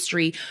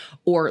industry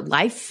or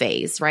life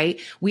phase, right,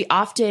 we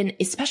often,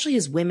 especially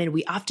as women,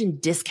 we often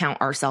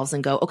discount ourselves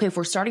and go, okay, if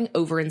we're starting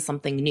over in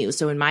something new.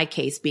 So in my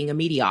case, being a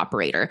media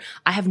operator,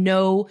 I have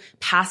no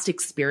past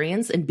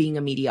experience in being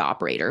a media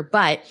operator,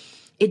 but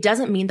it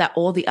doesn't mean that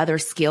all the other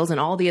skills and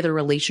all the other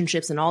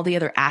relationships and all the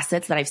other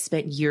assets that I've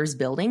spent years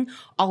building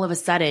all of a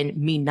sudden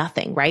mean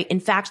nothing, right? In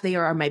fact, they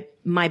are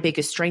my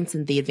biggest strengths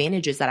and the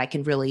advantages that I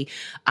can really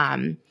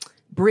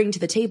bring to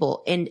the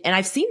table. And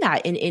I've seen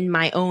that in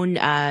my own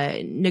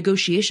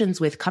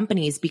negotiations with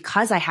companies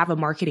because I have a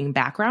marketing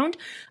background.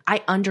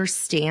 I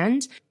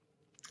understand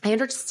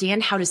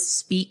how to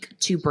speak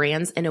to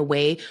brands in a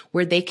way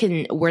where they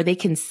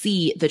can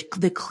see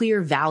the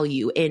clear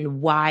value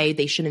in why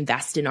they should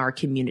invest in our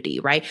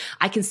community, right?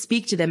 I can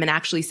speak to them and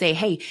actually say,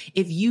 hey,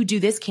 if you do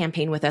this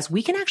campaign with us,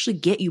 we can actually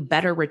get you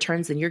better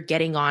returns than you're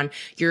getting on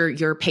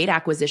your paid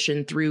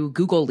acquisition through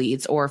Google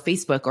leads or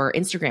Facebook or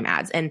Instagram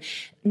ads. And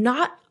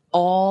not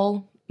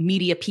all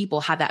media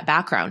people have that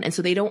background. And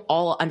so they don't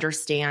all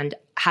understand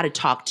how to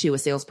talk to a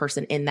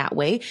salesperson in that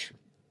way.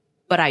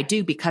 But I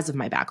do because of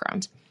my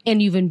background. And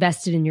you've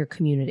invested in your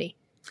community.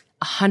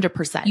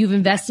 100%. You've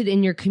invested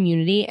in your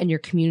community and your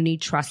community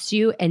trusts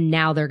you. And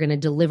now they're going to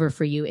deliver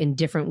for you in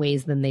different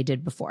ways than they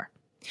did before.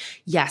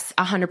 Yes,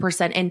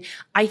 100%. And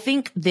I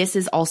think this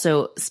is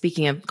also,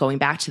 speaking of going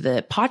back to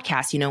the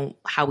podcast,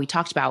 how we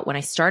talked about when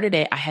I started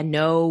it, I had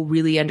no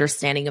really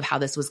understanding of how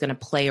this was going to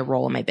play a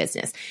role in my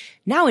business.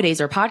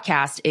 Nowadays, our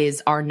podcast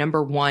is our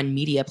number one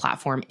media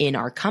platform in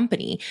our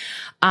company.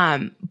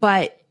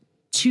 But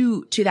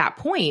to that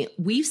point,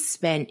 we've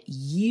spent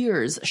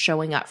years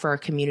showing up for our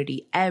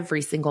community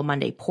every single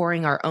Monday,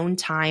 pouring our own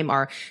time,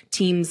 our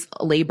team's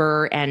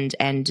labor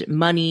and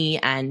money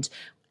and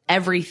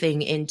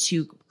everything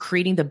into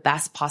creating the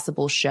best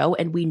possible show.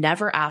 And we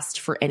never asked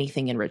for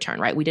anything in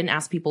return, right? We didn't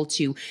ask people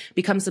to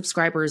become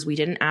subscribers. We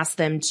didn't ask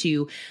them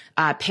to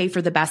pay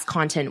for the best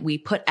content. We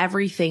put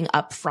everything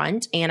up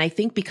front. And I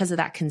think because of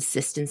that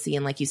consistency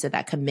and, like you said,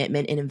 that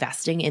commitment in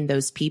investing in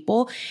those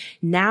people,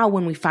 now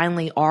when we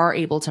finally are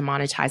able to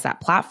monetize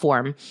that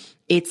platform,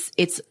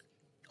 it's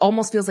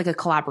almost feels like a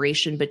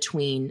collaboration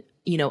between,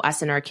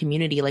 us and our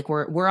community. Like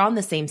we're on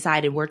the same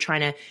side, and we're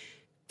trying to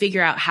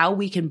figure out how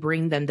we can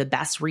bring them the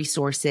best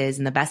resources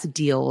and the best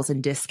deals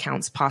and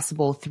discounts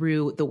possible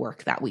through the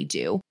work that we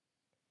do.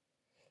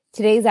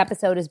 Today's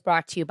episode is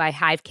brought to you by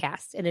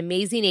Hivecast, an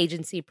amazing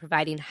agency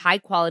providing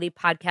high-quality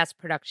podcast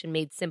production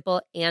made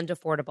simple and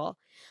affordable.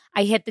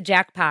 I hit the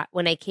jackpot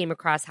when I came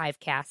across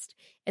Hivecast.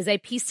 As I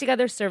pieced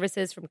together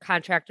services from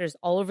contractors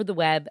all over the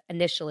web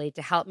initially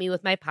to help me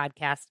with my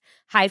podcast,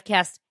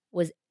 Hivecast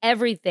was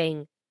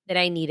everything that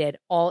I needed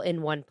all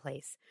in one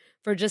place.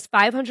 For just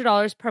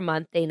 $500 per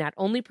month, they not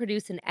only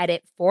produce and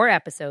edit 4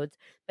 episodes,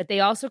 but they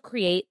also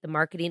create the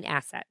marketing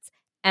assets.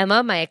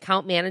 Emma, my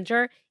account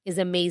manager, is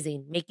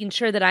amazing, making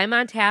sure that I'm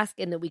on task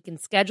and that we can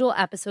schedule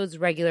episodes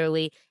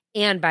regularly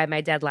and by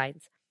my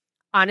deadlines.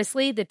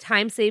 Honestly, the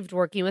time saved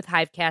working with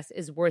Hivecast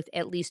is worth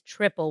at least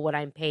triple what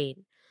I'm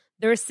paying.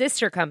 Their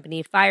sister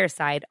company,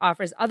 Fireside,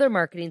 offers other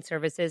marketing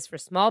services for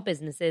small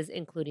businesses,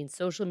 including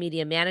social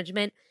media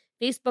management,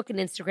 Facebook and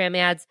Instagram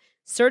ads,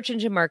 search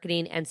engine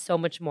marketing, and so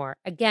much more.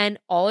 Again,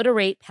 all at a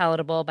rate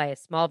palatable by a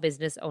small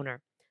business owner.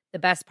 The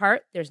best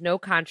part, there's no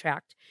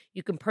contract.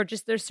 You can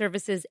purchase their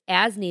services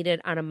as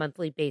needed on a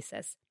monthly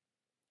basis.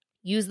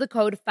 Use the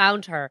code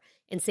FOUNDHER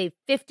and save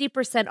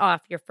 50%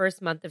 off your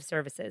first month of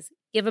services.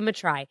 Give them a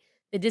try.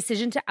 The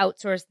decision to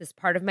outsource this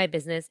part of my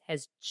business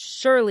has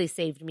surely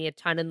saved me a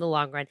ton in the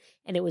long run,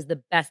 and it was the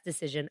best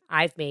decision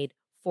I've made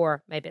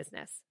for my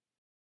business.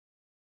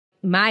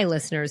 My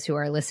listeners who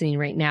are listening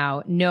right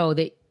now know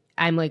that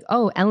I'm like,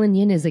 oh, Ellen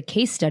Yin is a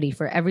case study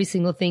for every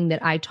single thing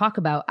that I talk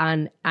about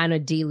on a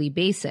daily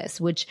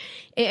basis, which,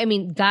 I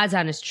mean, God's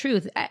honest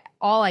truth.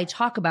 All I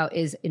talk about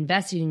is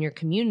investing in your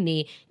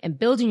community and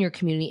building your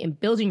community and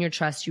building your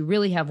trust. You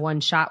really have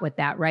one shot with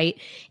that, right?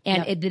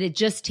 And that it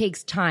just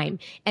takes time.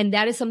 And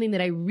that is something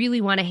that I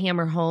really want to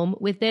hammer home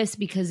with this,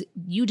 because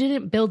you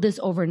didn't build this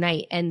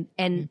overnight,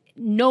 and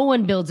no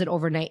one builds it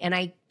overnight.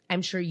 And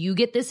I'm sure you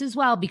get this as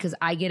well, because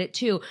I get it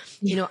too.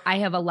 I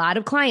have a lot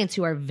of clients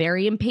who are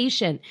very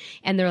impatient,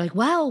 and they're like,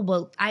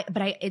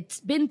 it's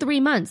been 3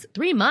 months.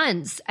 3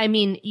 months. I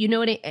mean,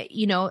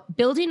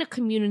 building a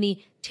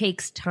community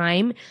takes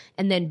time,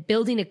 and then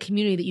building a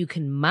community that you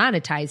can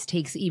monetize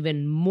takes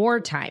even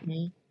more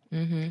time.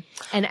 Mm-hmm.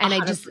 And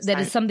that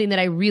is something that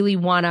I really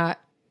want to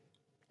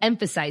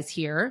emphasize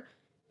here,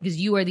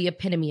 because you are the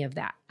epitome of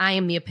that. I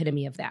am the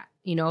epitome of that.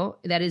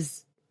 That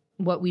is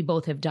what we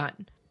both have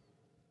done.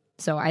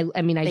 So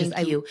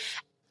Thank you.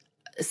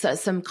 So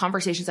some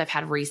conversations I've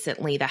had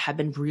recently that have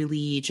been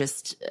really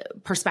just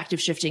perspective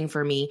shifting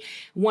for me.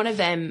 One of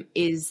them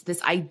is this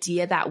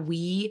idea that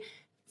we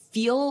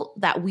feel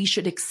that we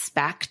should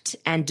expect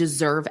and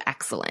deserve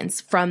excellence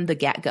from the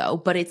get-go,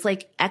 but it's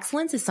like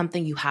excellence is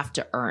something you have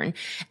to earn.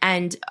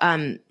 And,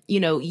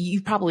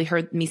 you've probably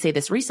heard me say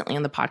this recently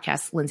on the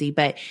podcast, Lindsay,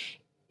 but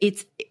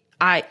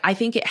I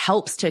think it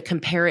helps to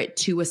compare it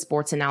to a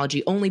sports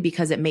analogy only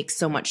because it makes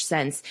so much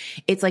sense.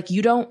 It's like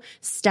you don't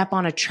step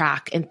on a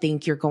track and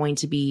think you're going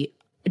to be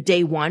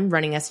day one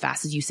running as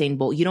fast as Usain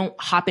Bolt. You don't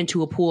hop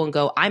into a pool and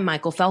go, I'm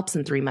Michael Phelps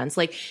in 3 months.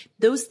 Like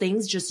those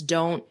things just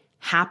don't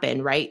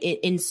happen, right?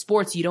 In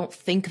sports, you don't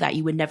think that.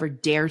 You would never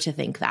dare to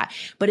think that.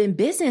 But in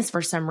business,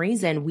 for some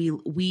reason,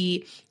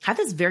 we have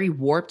this very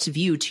warped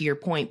view, to your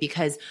point,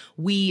 because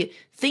we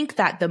think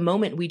that the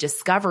moment we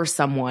discover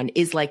someone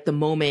is like the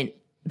moment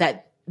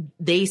that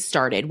they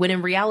started, when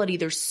in reality,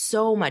 there's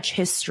so much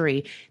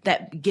history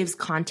that gives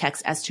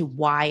context as to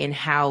why and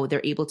how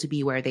they're able to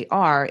be where they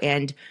are.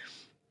 And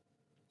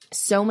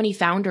so many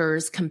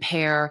founders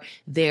compare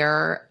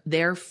their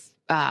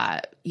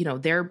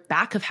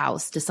back of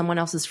house to someone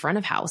else's front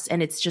of house.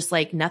 And it's just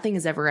like nothing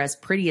is ever as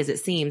pretty as it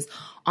seems.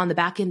 On the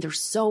back end, there's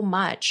so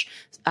much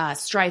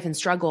strife and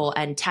struggle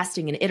and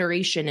testing and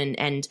iteration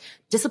and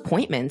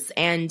disappointments,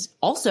 and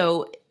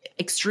also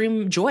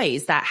extreme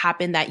joys that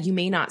happen that you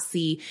may not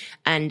see.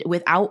 And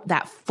without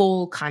that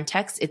full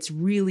context, it's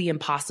really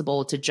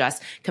impossible to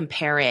just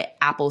compare it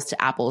apples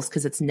to apples,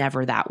 because it's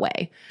never that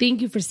way.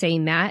 Thank you for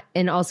saying that.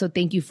 And also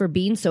thank you for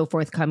being so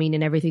forthcoming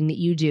in everything that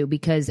you do,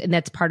 and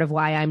that's part of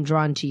why I'm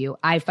drawn to you.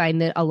 I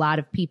find that a lot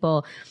of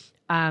people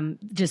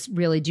just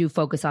really do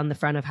focus on the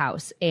front of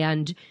house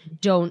and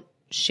don't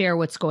share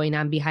what's going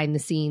on behind the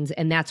scenes.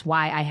 And that's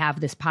why I have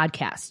this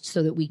podcast,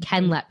 so that we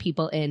can let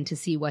people in to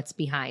see what's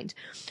behind.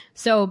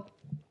 So,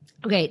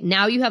 okay,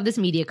 now you have this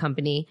media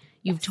company.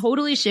 You've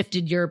totally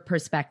shifted your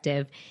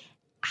perspective.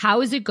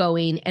 How is it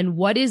going, and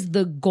what is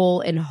the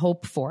goal and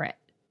hope for it?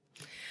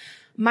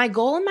 My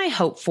goal and my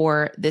hope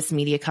for this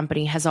media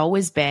company has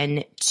always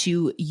been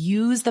to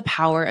use the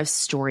power of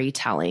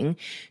storytelling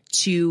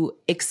to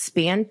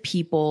expand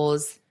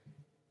people's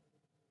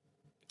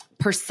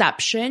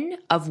perception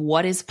of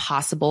what is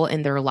possible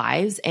in their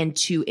lives, and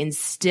to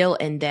instill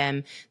in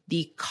them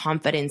the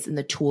confidence and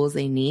the tools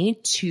they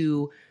need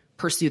to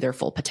pursue their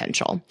full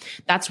potential.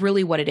 That's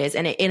really what it is.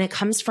 And it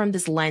comes from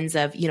this lens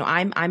of,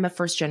 I'm a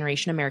first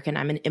generation American.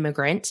 I'm an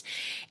immigrant,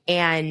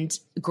 and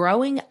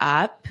growing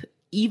up,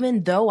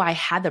 even though I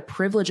had the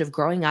privilege of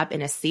growing up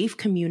in a safe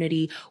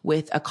community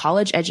with a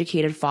college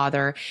educated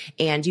father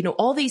and,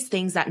 all these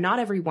things that not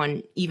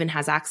everyone even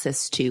has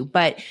access to.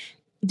 But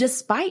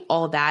despite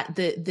all that,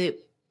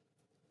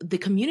 the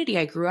community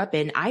I grew up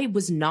in, I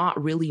was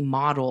not really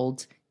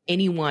modeled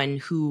anyone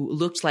who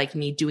looked like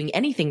me doing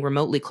anything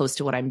remotely close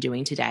to what I'm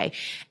doing today.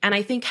 And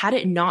I think had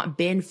it not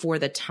been for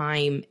the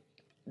time,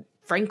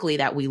 frankly,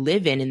 that we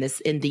live in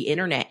the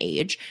internet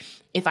age,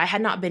 if I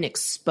had not been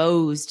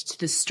exposed to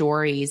the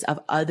stories of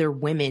other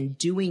women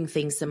doing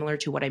things similar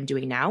to what I'm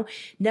doing now,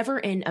 never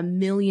in a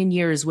million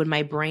years would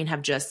my brain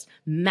have just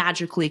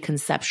magically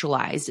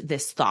conceptualized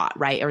this thought,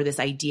 right? Or this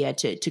idea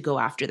to go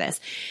after this.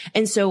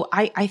 And so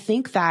I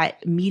think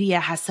that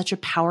media has such a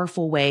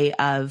powerful way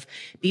of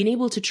being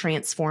able to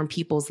transform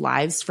people's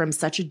lives from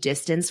such a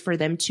distance, for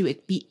them to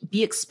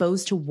be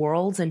exposed to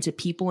worlds and to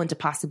people and to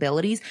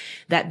possibilities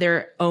that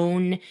their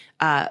own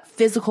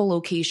physical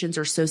locations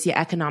or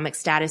socioeconomic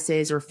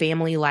statuses or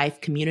family life,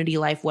 community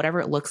life, whatever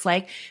it looks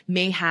like,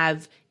 may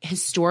have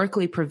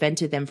historically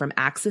prevented them from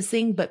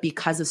accessing, but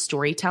because of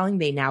storytelling,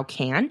 they now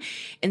can.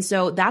 And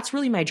so that's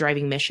really my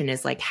driving mission,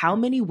 is like, how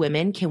many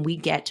women can we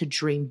get to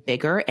dream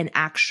bigger and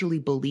actually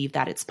believe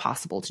that it's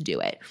possible to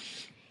do it?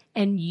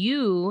 And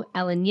you,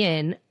 Ellen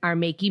Yin, are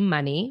making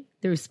money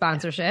through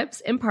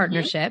sponsorships and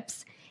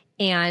partnerships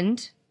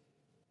and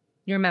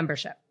your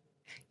membership.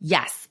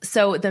 Yes.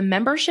 So the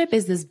membership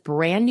is this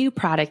brand new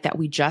product that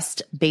we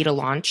just beta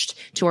launched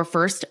to our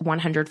first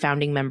 100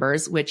 founding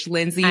members, which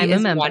Lindsay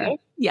is one of.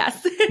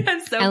 Yes. I'm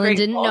so Ellen grateful.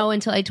 didn't know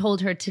until I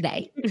told her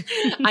today.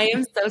 I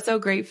am so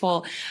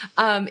grateful.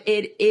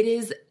 It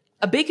is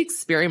a big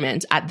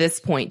experiment at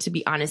this point, to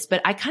be honest,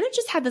 but I kind of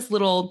just had this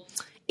little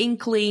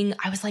inkling.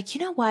 I was like,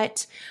 you know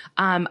what?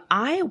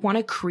 I want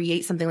to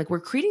create something. Like, we're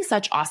creating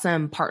such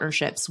awesome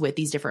partnerships with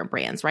these different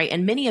brands, right?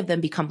 And many of them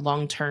become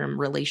long-term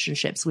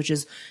relationships, which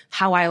is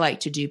how I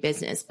like to do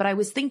business. But I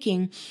was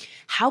thinking,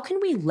 how can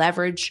we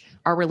leverage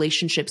our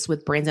relationships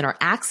with brands and our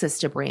access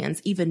to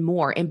brands even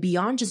more? And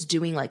beyond just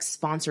doing like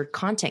sponsored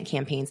content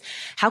campaigns,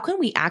 how can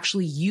we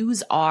actually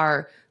use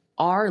our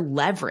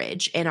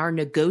leverage and our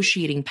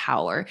negotiating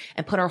power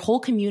and put our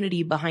whole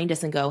community behind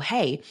us and go,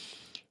 hey,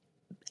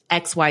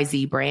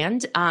 XYZ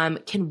brand,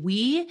 can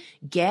we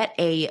get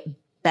a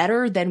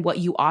better than what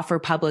you offer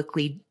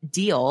publicly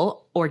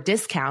deal or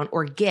discount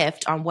or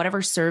gift on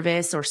whatever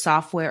service or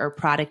software or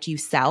product you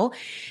sell?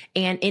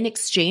 And in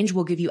exchange,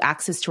 we'll give you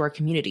access to our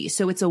community.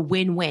 So it's a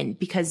win-win,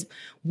 because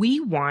we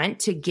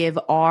want to give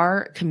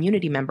our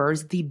community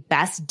members the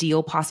best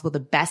deal possible, the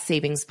best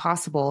savings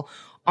possible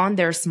on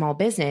their small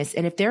business.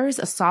 And if there is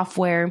a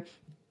software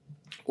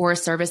or a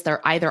service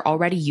they're either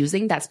already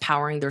using that's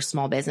powering their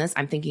small business,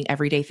 I'm thinking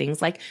everyday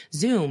things like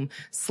Zoom,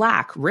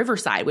 Slack,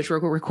 Riverside, which we're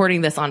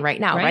recording this on right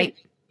now, right?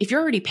 If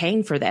you're already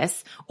paying for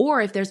this,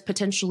 or if there's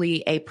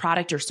potentially a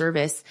product or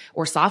service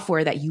or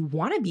software that you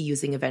want to be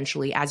using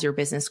eventually as your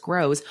business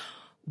grows,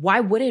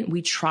 why wouldn't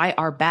we try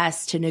our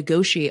best to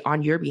negotiate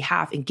on your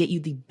behalf and get you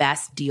the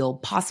best deal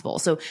possible?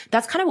 So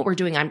that's kind of what we're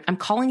doing. I'm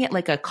calling it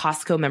like a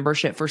Costco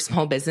membership for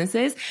small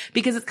businesses,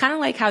 because it's kind of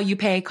like how you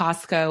pay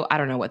Costco. I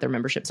don't know what their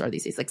memberships are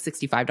these days, like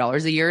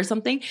 $65 a year or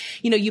something.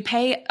 You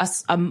pay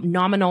a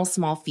nominal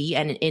small fee,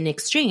 and in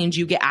exchange,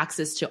 you get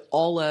access to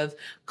all of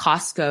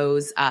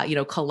Costco's,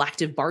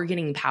 collective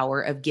bargaining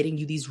power of getting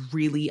you these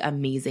really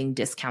amazing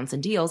discounts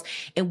and deals.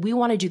 And we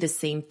want to do the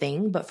same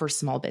thing, but for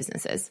small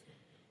businesses.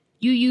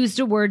 You used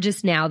a word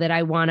just now that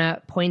I want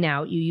to point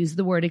out. You used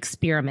the word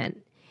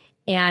experiment.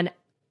 And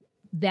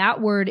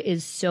that word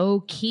is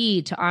so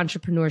key to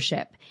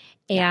entrepreneurship.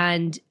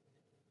 And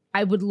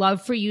I would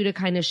love for you to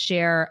kind of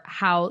share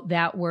how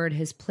that word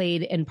has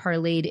played and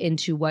parlayed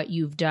into what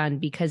you've done,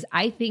 because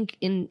I think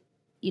in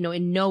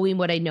knowing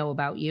what I know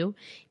about you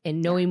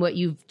and knowing what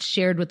you've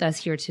shared with us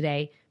here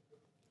today,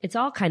 it's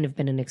all kind of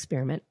been an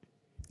experiment.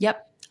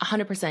 Yep.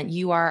 100%.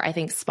 You are, I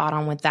think, spot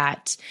on with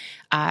that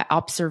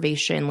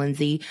observation,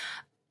 Lindsay.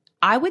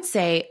 I would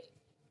say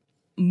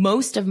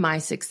most of my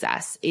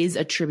success is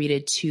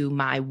attributed to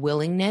my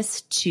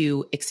willingness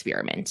to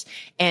experiment,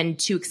 and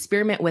to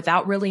experiment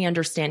without really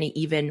understanding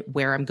even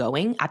where I'm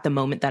going at the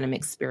moment that I'm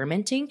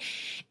experimenting.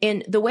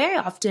 And the way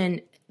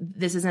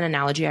this is an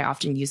analogy I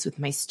often use with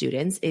my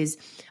students, is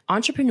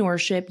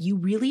entrepreneurship. You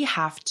really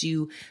have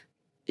to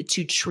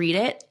to treat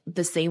it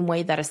the same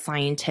way that a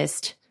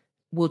scientist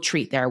will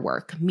treat their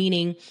work.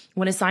 Meaning,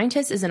 when a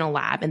scientist is in a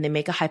lab and they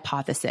make a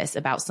hypothesis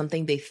about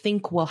something they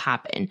think will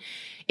happen,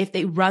 if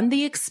they run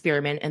the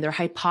experiment and their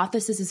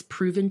hypothesis is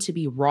proven to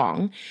be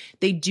wrong,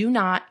 they do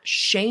not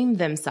shame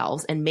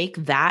themselves and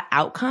make that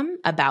outcome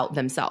about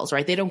themselves,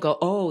 right? They don't go,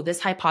 oh,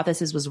 this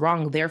hypothesis was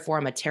wrong, therefore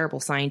I'm a terrible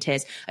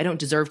scientist. I don't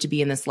deserve to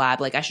be in this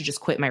lab. Like, I should just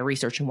quit my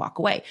research and walk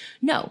away.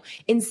 No,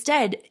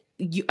 instead,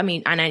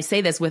 and I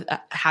say this with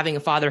having a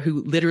father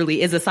who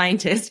literally is a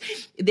scientist,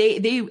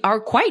 they are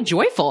quite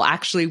joyful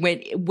actually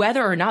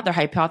whether or not their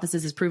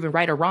hypothesis is proven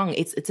right or wrong.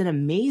 It's an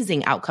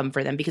amazing outcome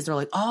for them because they're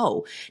like,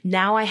 oh,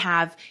 now I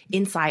have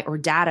insight or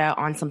data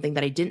on something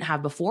that I didn't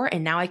have before.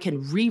 And now I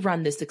can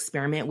rerun this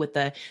experiment with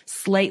a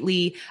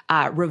slightly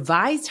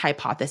revised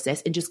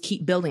hypothesis and just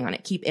keep building on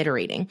it, keep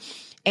iterating.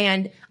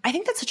 And I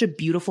think that's such a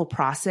beautiful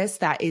process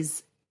that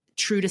is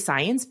true to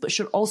science, but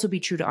should also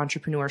be true to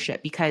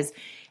entrepreneurship, because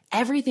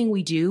everything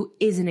we do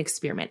is an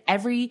experiment.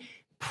 Every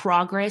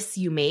progress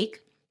you make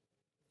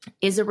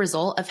is a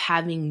result of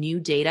having new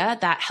data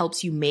that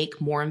helps you make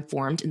more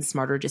informed and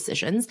smarter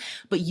decisions.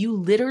 But you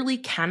literally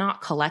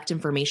cannot collect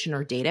information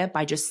or data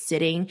by just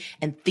sitting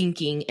and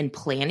thinking and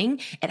planning.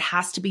 It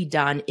has to be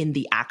done in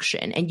the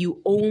action, and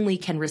you only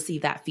can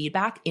receive that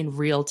feedback in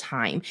real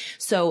time.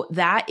 So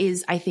that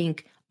is, I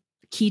think,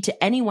 key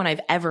to anyone I've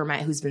ever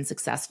met who's been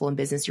successful in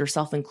business,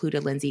 yourself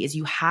included, Lindsay, is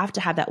you have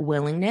to have that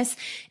willingness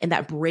and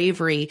that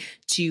bravery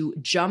to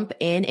jump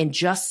in and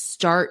just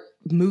start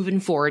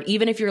moving forward.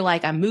 Even if you're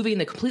like, I'm moving in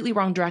the completely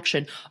wrong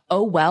direction.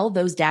 Oh, well,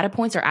 those data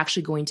points are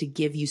actually going to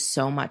give you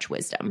so much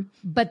wisdom.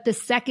 But the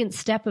second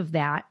step of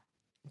that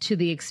to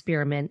the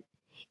experiment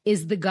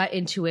is the gut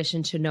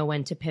intuition to know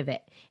when to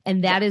pivot.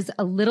 And that is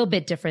a little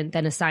bit different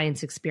than a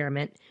science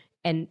experiment.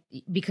 And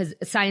because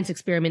a science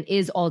experiment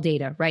is all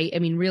data, right? I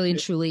mean, really and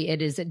truly,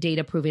 it is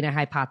data proving a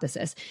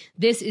hypothesis.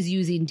 This is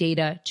using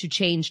data to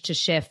change, to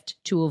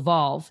shift, to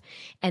evolve.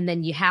 And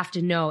then you have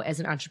to know as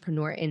an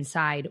entrepreneur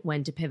inside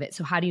when to pivot.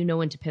 So how do you know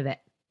when to pivot?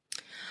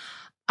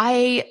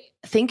 I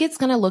think it's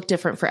going to look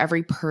different for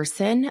every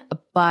person.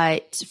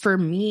 But for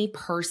me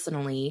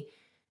personally,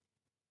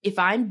 if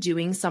I'm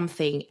doing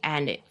something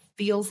and it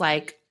feels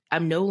like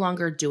I'm no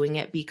longer doing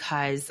it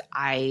because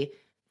I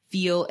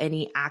feel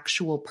any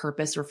actual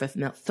purpose or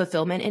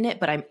fulfillment in it,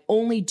 but I'm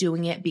only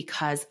doing it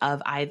because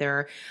of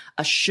either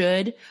a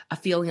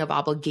feeling of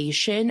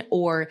obligation,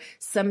 or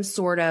some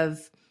sort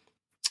of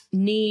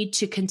need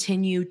to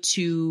continue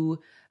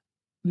to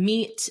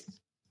meet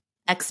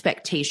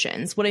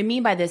expectations. What I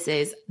mean by this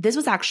is,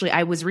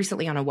 I was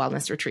recently on a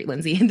wellness retreat,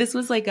 Lindsay, and this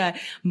was like a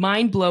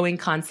mind-blowing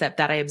concept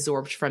that I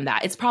absorbed from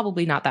that. It's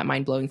probably not that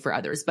mind-blowing for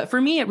others, but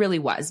for me, it really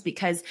was,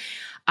 because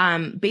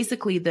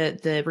basically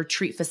the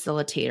retreat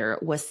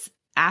facilitator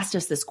asked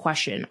us this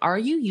question: are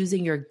you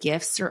using your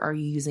gifts or are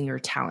you using your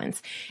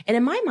talents? And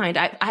in my mind,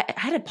 I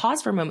had to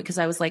pause for a moment because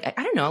I was like,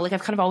 I don't know, like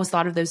I've kind of always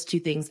thought of those two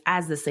things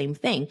as the same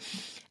thing.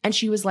 And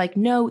she was like,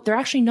 no, they're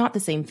actually not the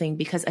same thing,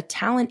 because a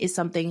talent is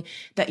something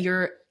that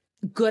you're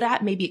good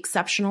at, maybe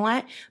exceptional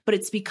at, but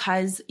it's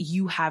because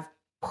you have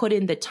put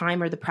in the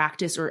time or the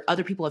practice, or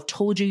other people have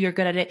told you you're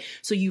good at it.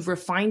 So you've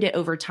refined it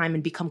over time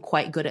and become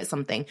quite good at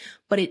something,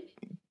 but it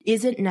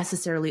isn't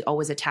necessarily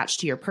always attached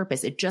to your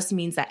purpose. It just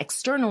means that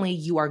externally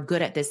you are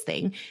good at this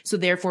thing. So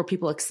therefore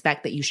people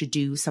expect that you should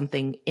do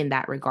something in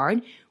that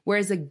regard.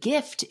 Whereas a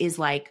gift is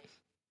like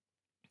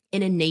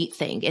an innate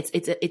thing.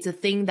 It's a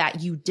thing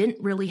that you didn't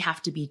really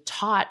have to be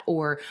taught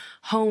or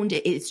honed.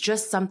 It's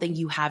just something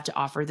you have to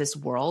offer this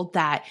world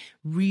that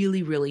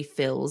really, really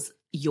fills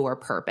your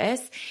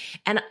purpose.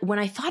 And when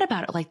I thought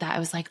about it like that, I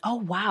was like, oh,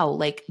 wow.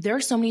 Like there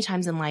are so many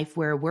times in life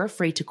where we're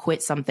afraid to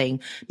quit something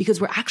because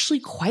we're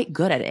actually quite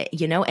good at it,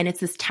 and it's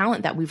this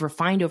talent that we've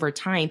refined over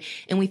time.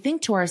 And we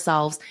think to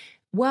ourselves,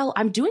 well,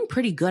 I'm doing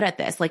pretty good at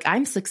this. Like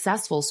I'm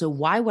successful. So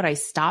why would I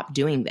stop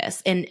doing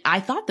this? And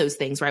I thought those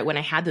things, right, when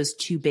I had those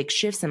two big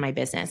shifts in my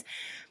business.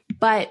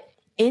 But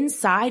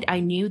inside, I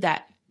knew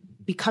that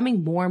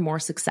becoming more and more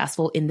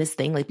successful in this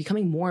thing, like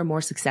becoming more and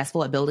more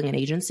successful at building an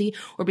agency,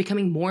 or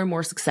becoming more and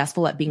more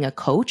successful at being a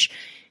coach,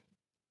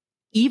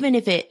 even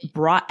if it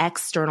brought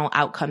external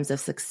outcomes of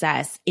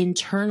success,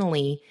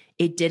 internally,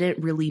 it didn't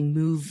really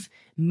move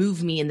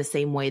me in the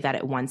same way that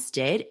it once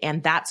did.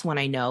 And that's when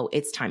I know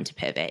it's time to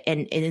pivot.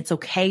 And it's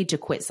okay to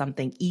quit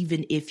something,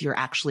 even if you're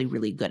actually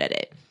really good at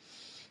it.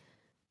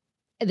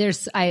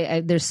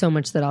 There's so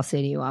much that I'll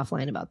say to you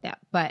offline about that.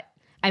 But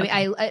I mean,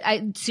 okay.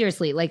 I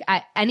seriously, like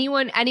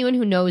anyone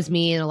who knows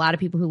me, and a lot of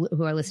people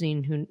who are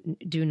listening who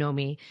do know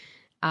me,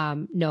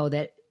 know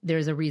that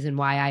there's a reason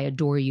why I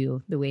adore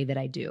you the way that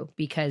I do.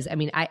 Because I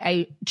mean,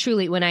 I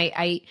truly, when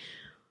I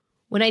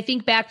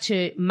think back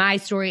to my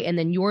story and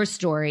then your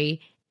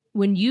story,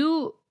 when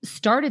you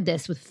started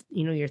this with,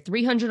 your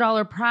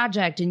 $300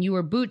 project and you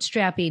were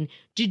bootstrapping,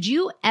 did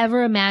you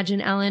ever imagine,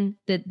 Ellen,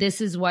 that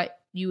this is what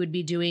you would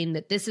be doing,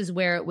 that this is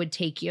where it would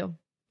take you?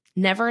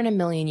 Never in a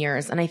million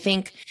years. And I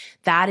think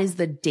that is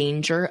the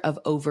danger of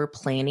over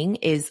planning.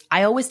 Is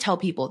I always tell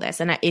people this.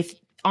 And if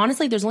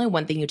honestly, there's only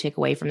one thing you take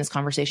away from this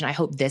conversation, I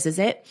hope this is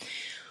it.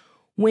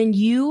 When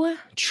you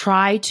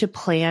try to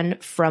plan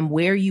from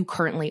where you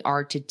currently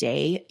are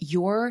today,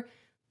 your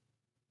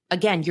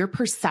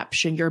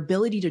perception, your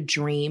ability to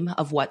dream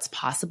of what's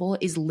possible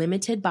is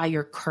limited by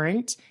your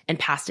current and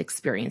past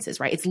experiences,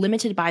 right? It's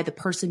limited by the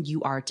person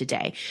you are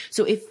today.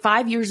 So if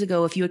 5 years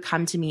ago, if you had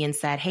come to me and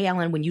said, hey,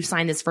 Ellen, when you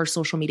signed this first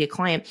social media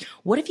client,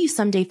 what if you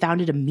someday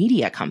founded a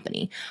media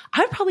company? I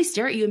would probably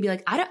stare at you and be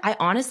like, I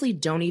honestly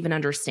don't even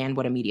understand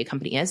what a media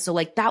company is. So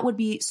like that would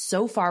be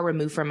so far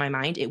removed from my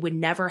mind. It would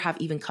never have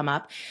even come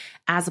up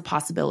as a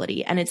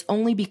possibility. And it's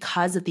only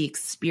because of the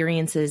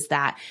experiences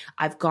that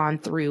I've gone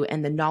through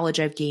and the knowledge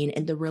I've gained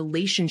and the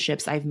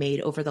relationships I've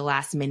made over the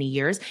last many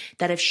years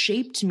that have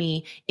shaped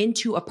me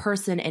into a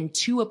person and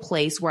to a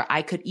place where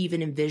I could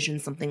even envision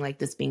something like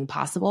this being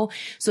possible.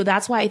 So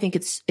that's why I think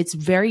it's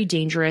very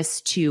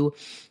dangerous to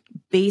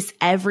base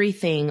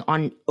everything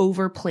on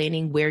over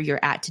planning where you're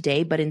at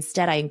today. But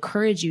instead, I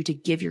encourage you to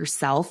give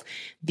yourself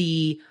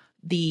the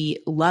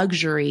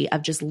luxury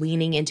of just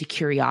leaning into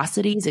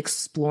curiosities,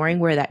 exploring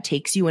where that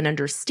takes you, and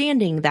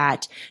understanding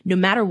that no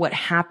matter what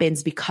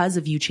happens because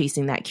of you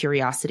chasing that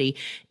curiosity,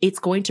 it's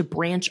going to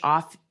branch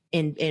off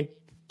and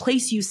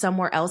place you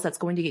somewhere else that's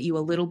going to get you a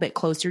little bit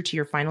closer to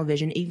your final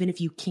vision, even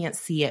if you can't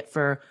see it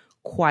for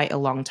quite a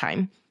long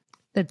time.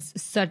 It's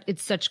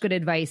such good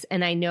advice.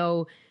 And I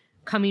know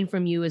coming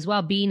from you as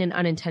well, being an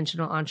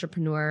unintentional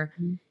entrepreneur,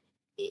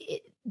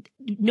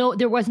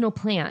 there was no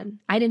plan.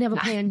 I didn't have a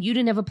plan. You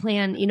didn't have a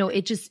plan.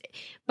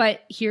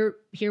 But here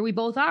we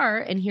both are.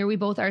 And here we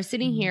both are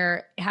sitting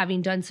here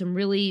having done some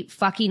really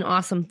fucking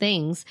awesome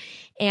things.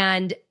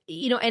 And,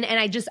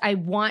 I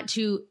want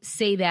to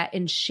say that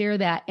and share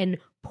that and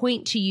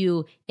point to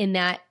you in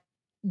that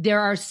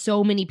there are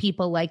so many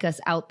people like us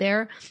out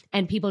there,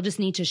 and people just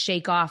need to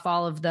shake off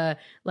all of the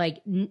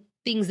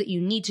things that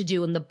you need to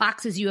do and the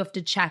boxes you have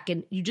to check.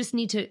 And you just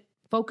need to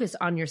focus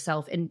on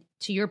yourself. And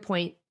to your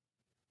point,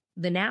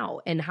 the now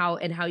and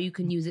how you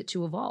can use it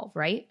to evolve,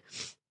 right?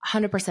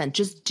 100%.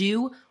 Just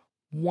do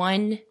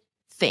one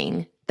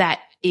thing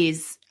that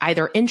is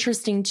either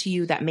interesting to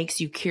you, that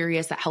makes you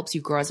curious, that helps you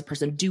grow as a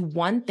person. Do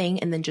one thing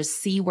and then just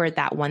see where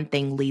that one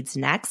thing leads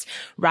next,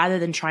 rather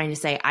than trying to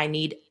say, I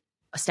need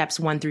steps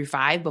 1 through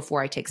 5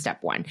 before I take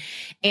step 1.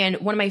 And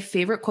one of my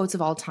favorite quotes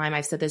of all time,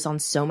 I've said this on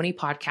so many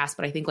podcasts,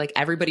 but I think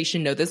everybody should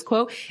know this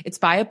quote. It's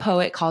by a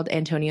poet called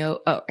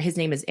his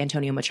name is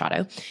Antonio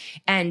Machado.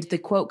 And the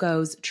quote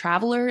goes,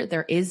 "Traveler,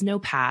 there is no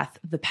path.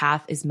 The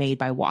path is made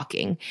by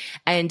walking."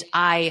 And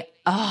I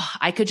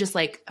could just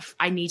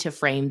I need to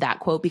frame that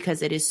quote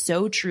because it is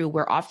so true.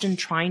 We're often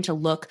trying to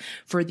look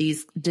for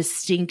these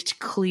distinct,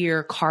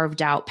 clear,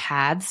 carved out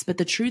paths. But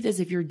the truth is,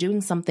 if you're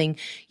doing something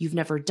you've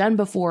never done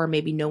before,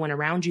 maybe no one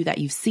around you that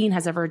you've seen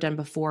has ever done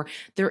before,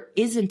 there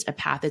isn't a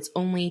path.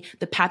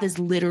 The path is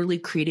literally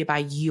created by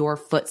your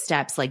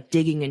footsteps, like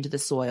digging into the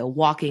soil,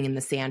 walking in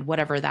the sand,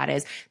 whatever that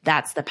is.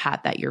 That's the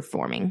path that you're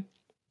forming.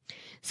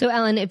 So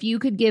Ellen, if you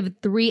could give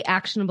 3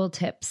 actionable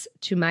tips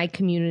to my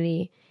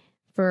community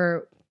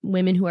for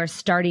women who are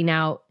starting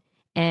out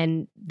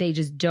and they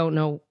just don't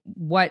know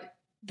what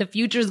the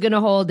future is going to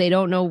hold. They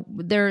don't know,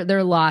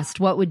 they're lost.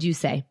 What would you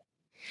say?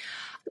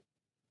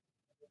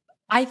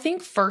 I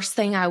think first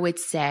thing I would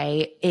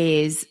say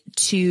is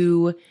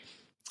to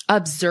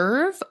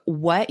observe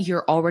what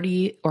you're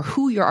already, or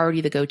who you're already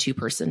the go-to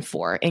person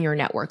for in your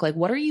network.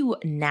 What are you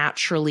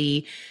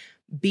naturally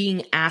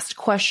being asked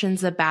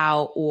questions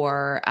about,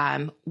 or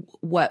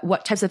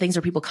what types of things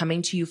are people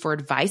coming to you for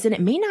advice? And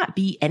it may not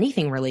be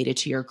anything related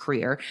to your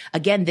career.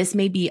 Again, this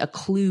may be a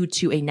clue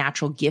to a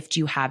natural gift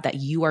you have that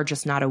you are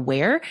just not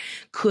aware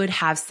could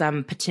have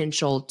some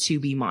potential to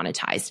be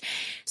monetized.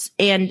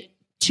 And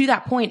to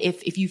that point,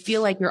 if you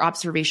feel like your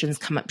observations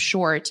come up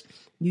short,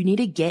 you need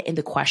to get in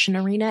the question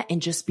arena and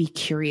just be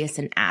curious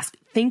and ask.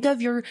 Think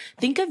of your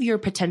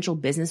potential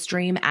business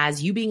dream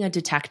as you being a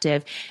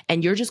detective,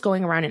 and you're just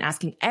going around and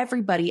asking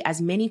everybody as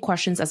many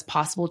questions as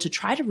possible to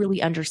try to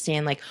really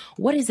understand,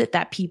 what is it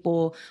that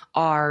people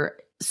are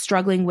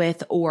struggling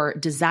with or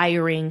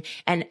desiring,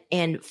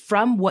 and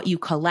from what you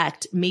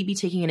collect, maybe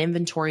taking an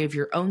inventory of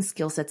your own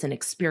skill sets and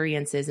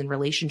experiences and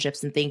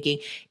relationships and thinking,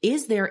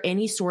 is there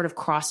any sort of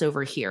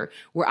crossover here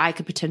where I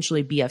could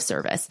potentially be of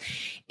service?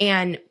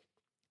 And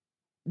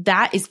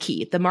that is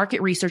key. The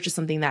market research is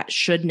something that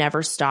should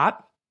never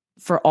stop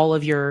for all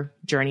of your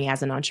journey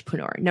as an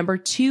entrepreneur. Number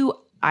 2,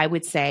 I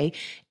would say,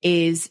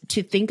 is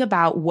to think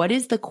about what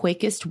is the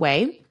quickest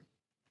way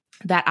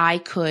that I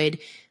could,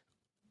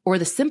 or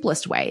the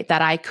simplest way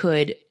that I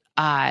could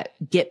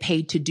get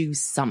paid to do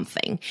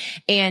something.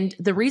 And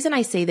the reason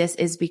I say this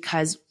is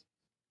because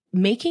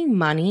making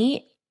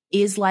money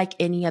is like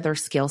any other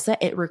skill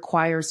set. It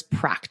requires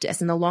practice.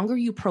 And the longer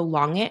you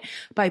prolong it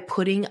by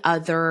putting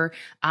other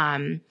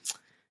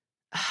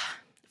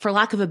for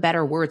lack of a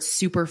better word,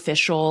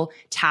 superficial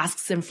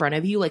tasks in front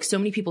of you. Like so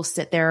many people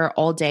sit there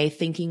all day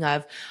thinking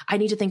of, I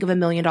need to think of $1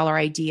 million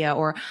idea,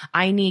 or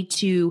I need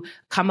to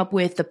come up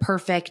with the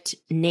perfect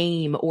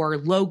name or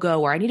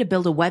logo, or I need to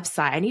build a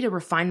website. I need to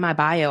refine my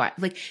bio.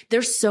 Like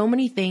there's so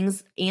many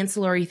things,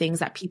 ancillary things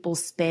that people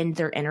spend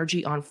their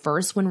energy on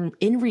first, when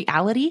in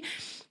reality,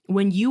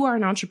 when you are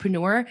an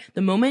entrepreneur,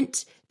 the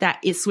moment that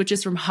it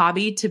switches from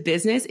hobby to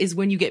business is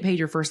when you get paid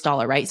your first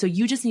dollar, right? So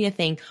you just need to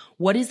think,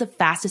 what is the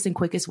fastest and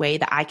quickest way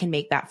that I can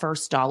make that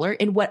first dollar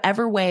in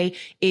whatever way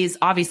is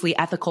obviously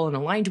ethical and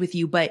aligned with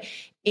you, but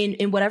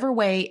in whatever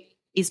way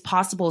is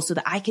possible, so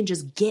that I can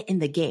just get in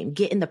the game,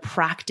 get in the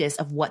practice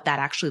of what that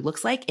actually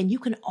looks like. And you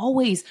can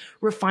always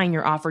refine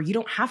your offer. You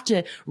don't have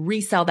to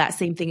resell that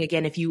same thing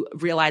again if you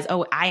realize,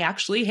 oh, I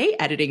actually hate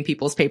editing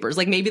people's papers.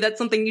 Like maybe that's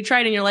something you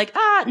tried and you're like,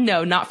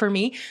 no, not for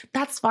me.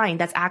 That's fine.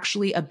 That's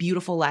actually a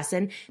beautiful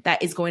lesson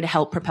that is going to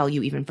help propel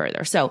you even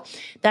further. So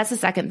that's the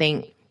second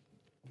thing.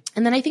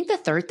 And then I think the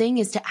third thing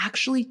is to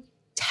actually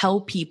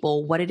tell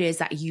people what it is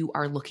that you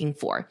are looking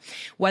for,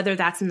 whether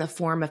that's in the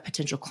form of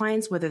potential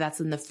clients, whether that's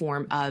in the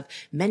form of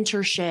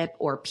mentorship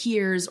or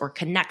peers or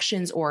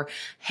connections, or,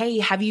 hey,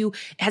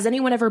 has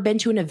anyone ever been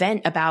to an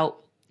event about,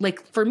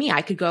 like for me,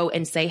 I could go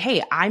and say,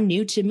 hey, I'm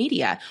new to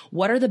media.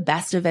 What are the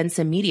best events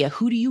in media?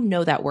 Who do you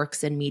know that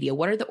works in media?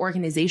 What are the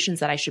organizations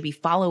that I should be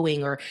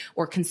following or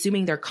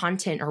consuming their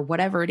content or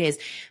whatever it is?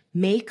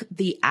 Make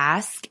the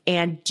ask,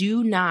 and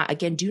do not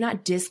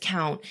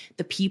discount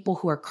the people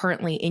who are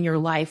currently in your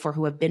life or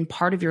who have been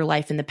part of your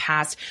life in the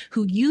past,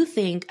 who you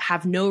think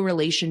have no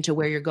relation to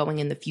where you're going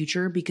in the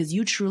future, because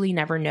you truly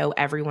never know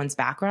everyone's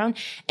background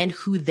and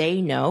who they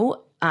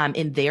know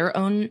in their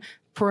own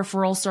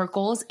peripheral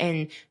circles.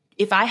 And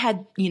if I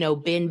had,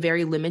 been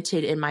very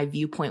limited in my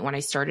viewpoint when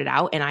I started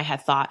out, and I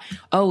had thought,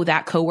 oh,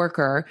 that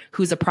coworker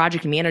who's a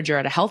project manager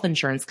at a health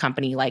insurance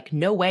company, like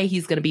no way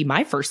he's going to be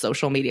my first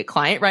social media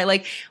client, right?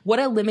 Like what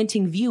a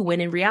limiting view, when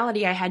in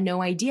reality, I had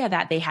no idea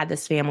that they had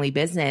this family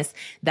business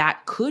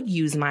that could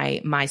use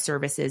my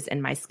services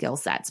and my skill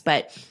sets.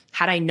 But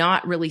had I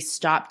not really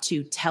stopped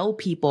to tell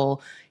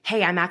people,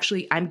 hey,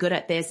 I'm good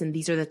at this, and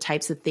these are the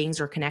types of things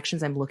or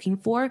connections I'm looking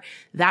for,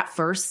 that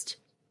first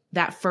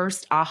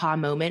aha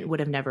moment would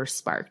have never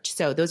sparked.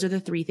 So those are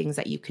the 3 things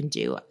that you can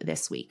do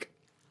this week.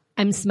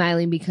 I'm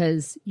smiling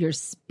because you're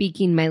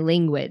speaking my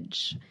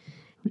language.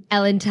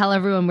 Ellen, tell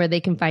everyone where they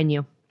can find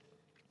you.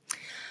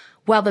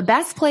 Well, the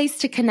best place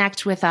to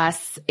connect with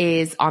us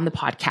is on the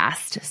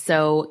podcast.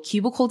 So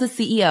Cubicle to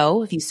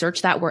CEO, if you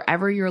search that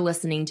wherever you're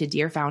listening to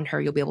Dear Found Her,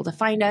 you'll be able to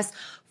find us.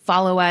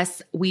 Follow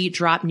us. We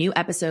drop new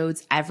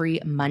episodes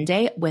every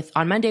Monday.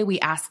 On Monday, we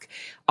ask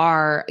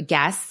our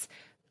guests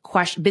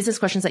business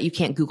questions that you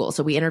can't Google.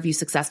 So we interview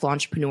successful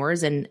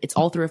entrepreneurs, and it's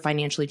all through a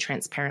financially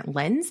transparent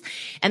lens.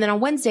 And then on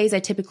Wednesdays, I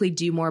typically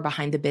do more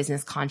behind the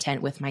business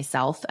content with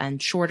myself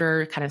and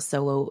shorter kind of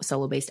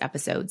solo based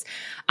episodes.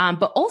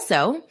 But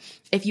also,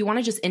 if you want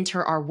to just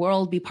enter our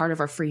world, be part of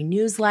our free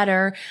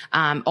newsletter,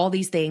 all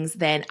these things,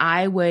 then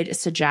I would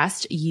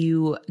suggest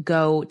you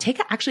go take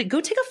a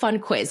fun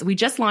quiz. We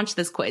just launched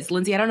this quiz.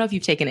 Lindsay, I don't know if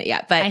you've taken it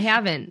yet, but I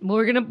haven't.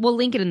 Well, we'll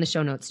link it in the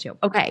show notes too.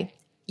 Okay.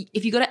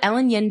 If you go to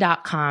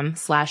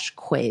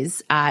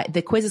ellenyin.com/quiz,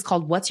 the quiz is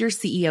called What's Your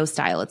CEO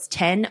Style? It's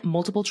 10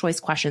 multiple choice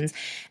questions,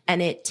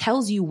 and it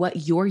tells you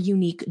what your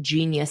unique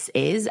genius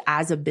is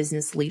as a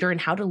business leader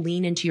and how to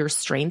lean into your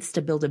strengths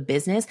to build a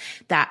business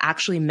that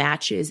actually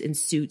matches and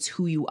suits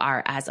who you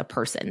are as a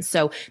person.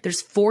 So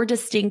there's 4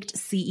 distinct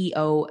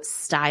CEO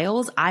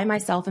styles. I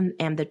myself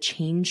am the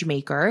change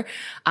maker.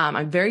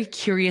 I'm very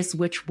curious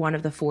which one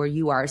of the 4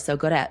 you are. So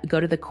go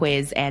to the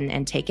quiz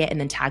and take it, and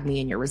then tag me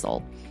in your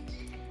result.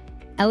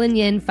 Ellen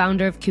Yin,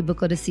 founder of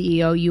Cubicle to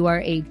CEO, you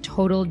are a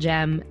total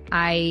gem.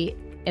 I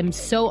am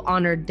so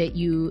honored that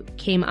you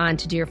came on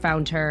to Dear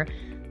Found Her.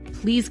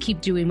 Please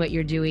keep doing what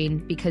you're doing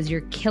because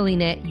you're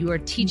killing it. You are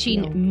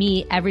teaching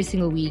me every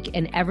single week,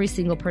 and every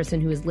single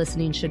person who is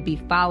listening should be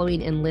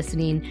following and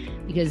listening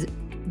because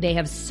they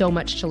have so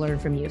much to learn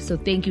from you. So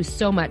thank you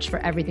so much for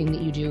everything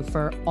that you do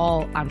for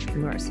all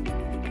entrepreneurs.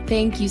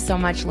 Thank you so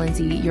much,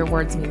 Lindsay. Your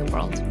words mean the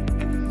world.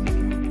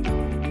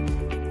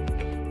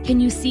 Can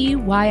you see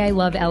why I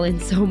love Ellen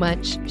so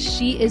much?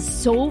 She is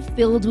so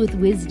filled with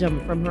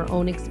wisdom from her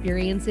own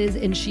experiences,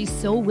 and she's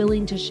so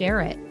willing to share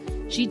it.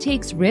 She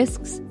takes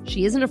risks.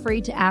 She isn't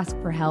afraid to ask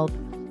for help.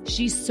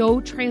 She's so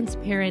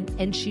transparent,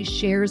 and she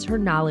shares her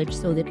knowledge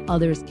so that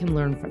others can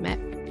learn from it.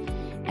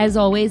 As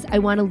always, I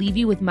want to leave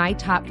you with my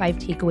top 5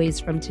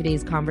 takeaways from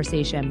today's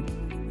conversation.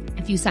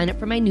 If you sign up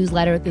for my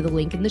newsletter through the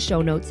link in the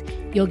show notes,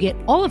 you'll get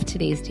all of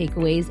today's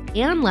takeaways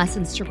and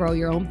lessons to grow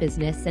your own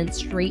business sent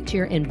straight to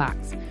your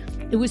inbox.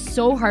 It was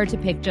so hard to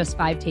pick just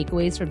 5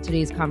 takeaways from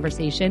today's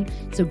conversation,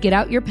 so get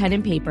out your pen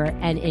and paper,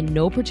 and in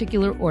no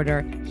particular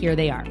order, here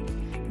they are.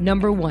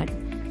 Number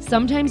 1,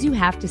 sometimes you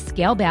have to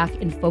scale back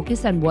and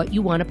focus on what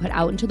you want to put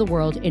out into the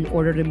world in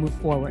order to move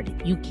forward.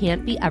 You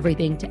can't be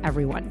everything to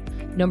everyone.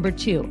 Number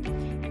 2,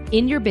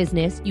 in your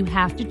business, you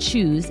have to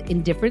choose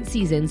in different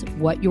seasons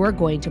what you are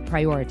going to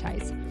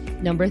prioritize.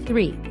 Number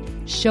 3,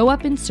 show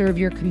up and serve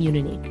your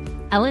community.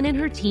 Ellen and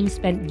her team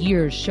spent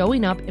years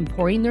showing up and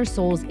pouring their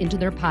souls into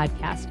their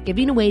podcast,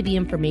 giving away the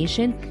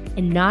information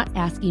and not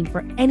asking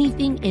for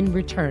anything in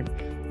return.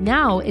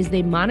 Now, as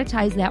they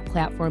monetize that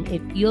platform,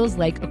 it feels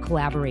like a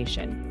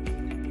collaboration.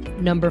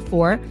 Number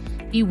 4,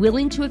 be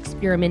willing to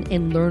experiment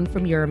and learn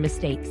from your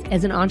mistakes.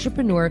 As an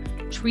entrepreneur,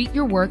 treat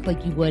your work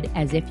like you would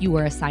as if you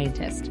were a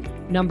scientist.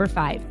 Number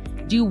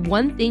 5, do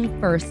one thing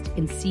first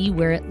and see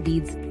where it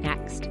leads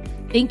next.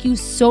 Thank you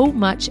so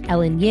much,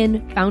 Ellen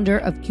Yin, founder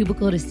of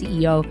Cubicle to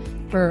CEO,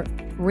 for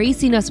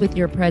gracing us with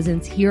your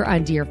presence here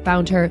on Dear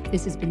Founder.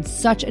 This has been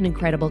such an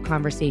incredible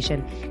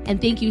conversation.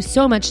 And thank you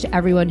so much to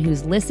everyone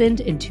who's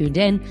listened and tuned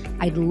in.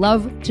 I'd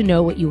love to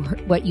know what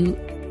you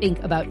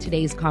think about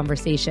today's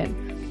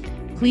conversation.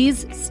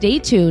 Please stay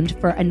tuned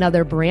for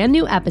another brand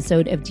new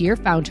episode of Dear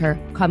Founder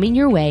coming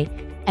your way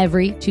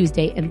every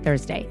Tuesday and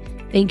Thursday.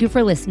 Thank you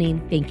for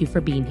listening. Thank you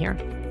for being here.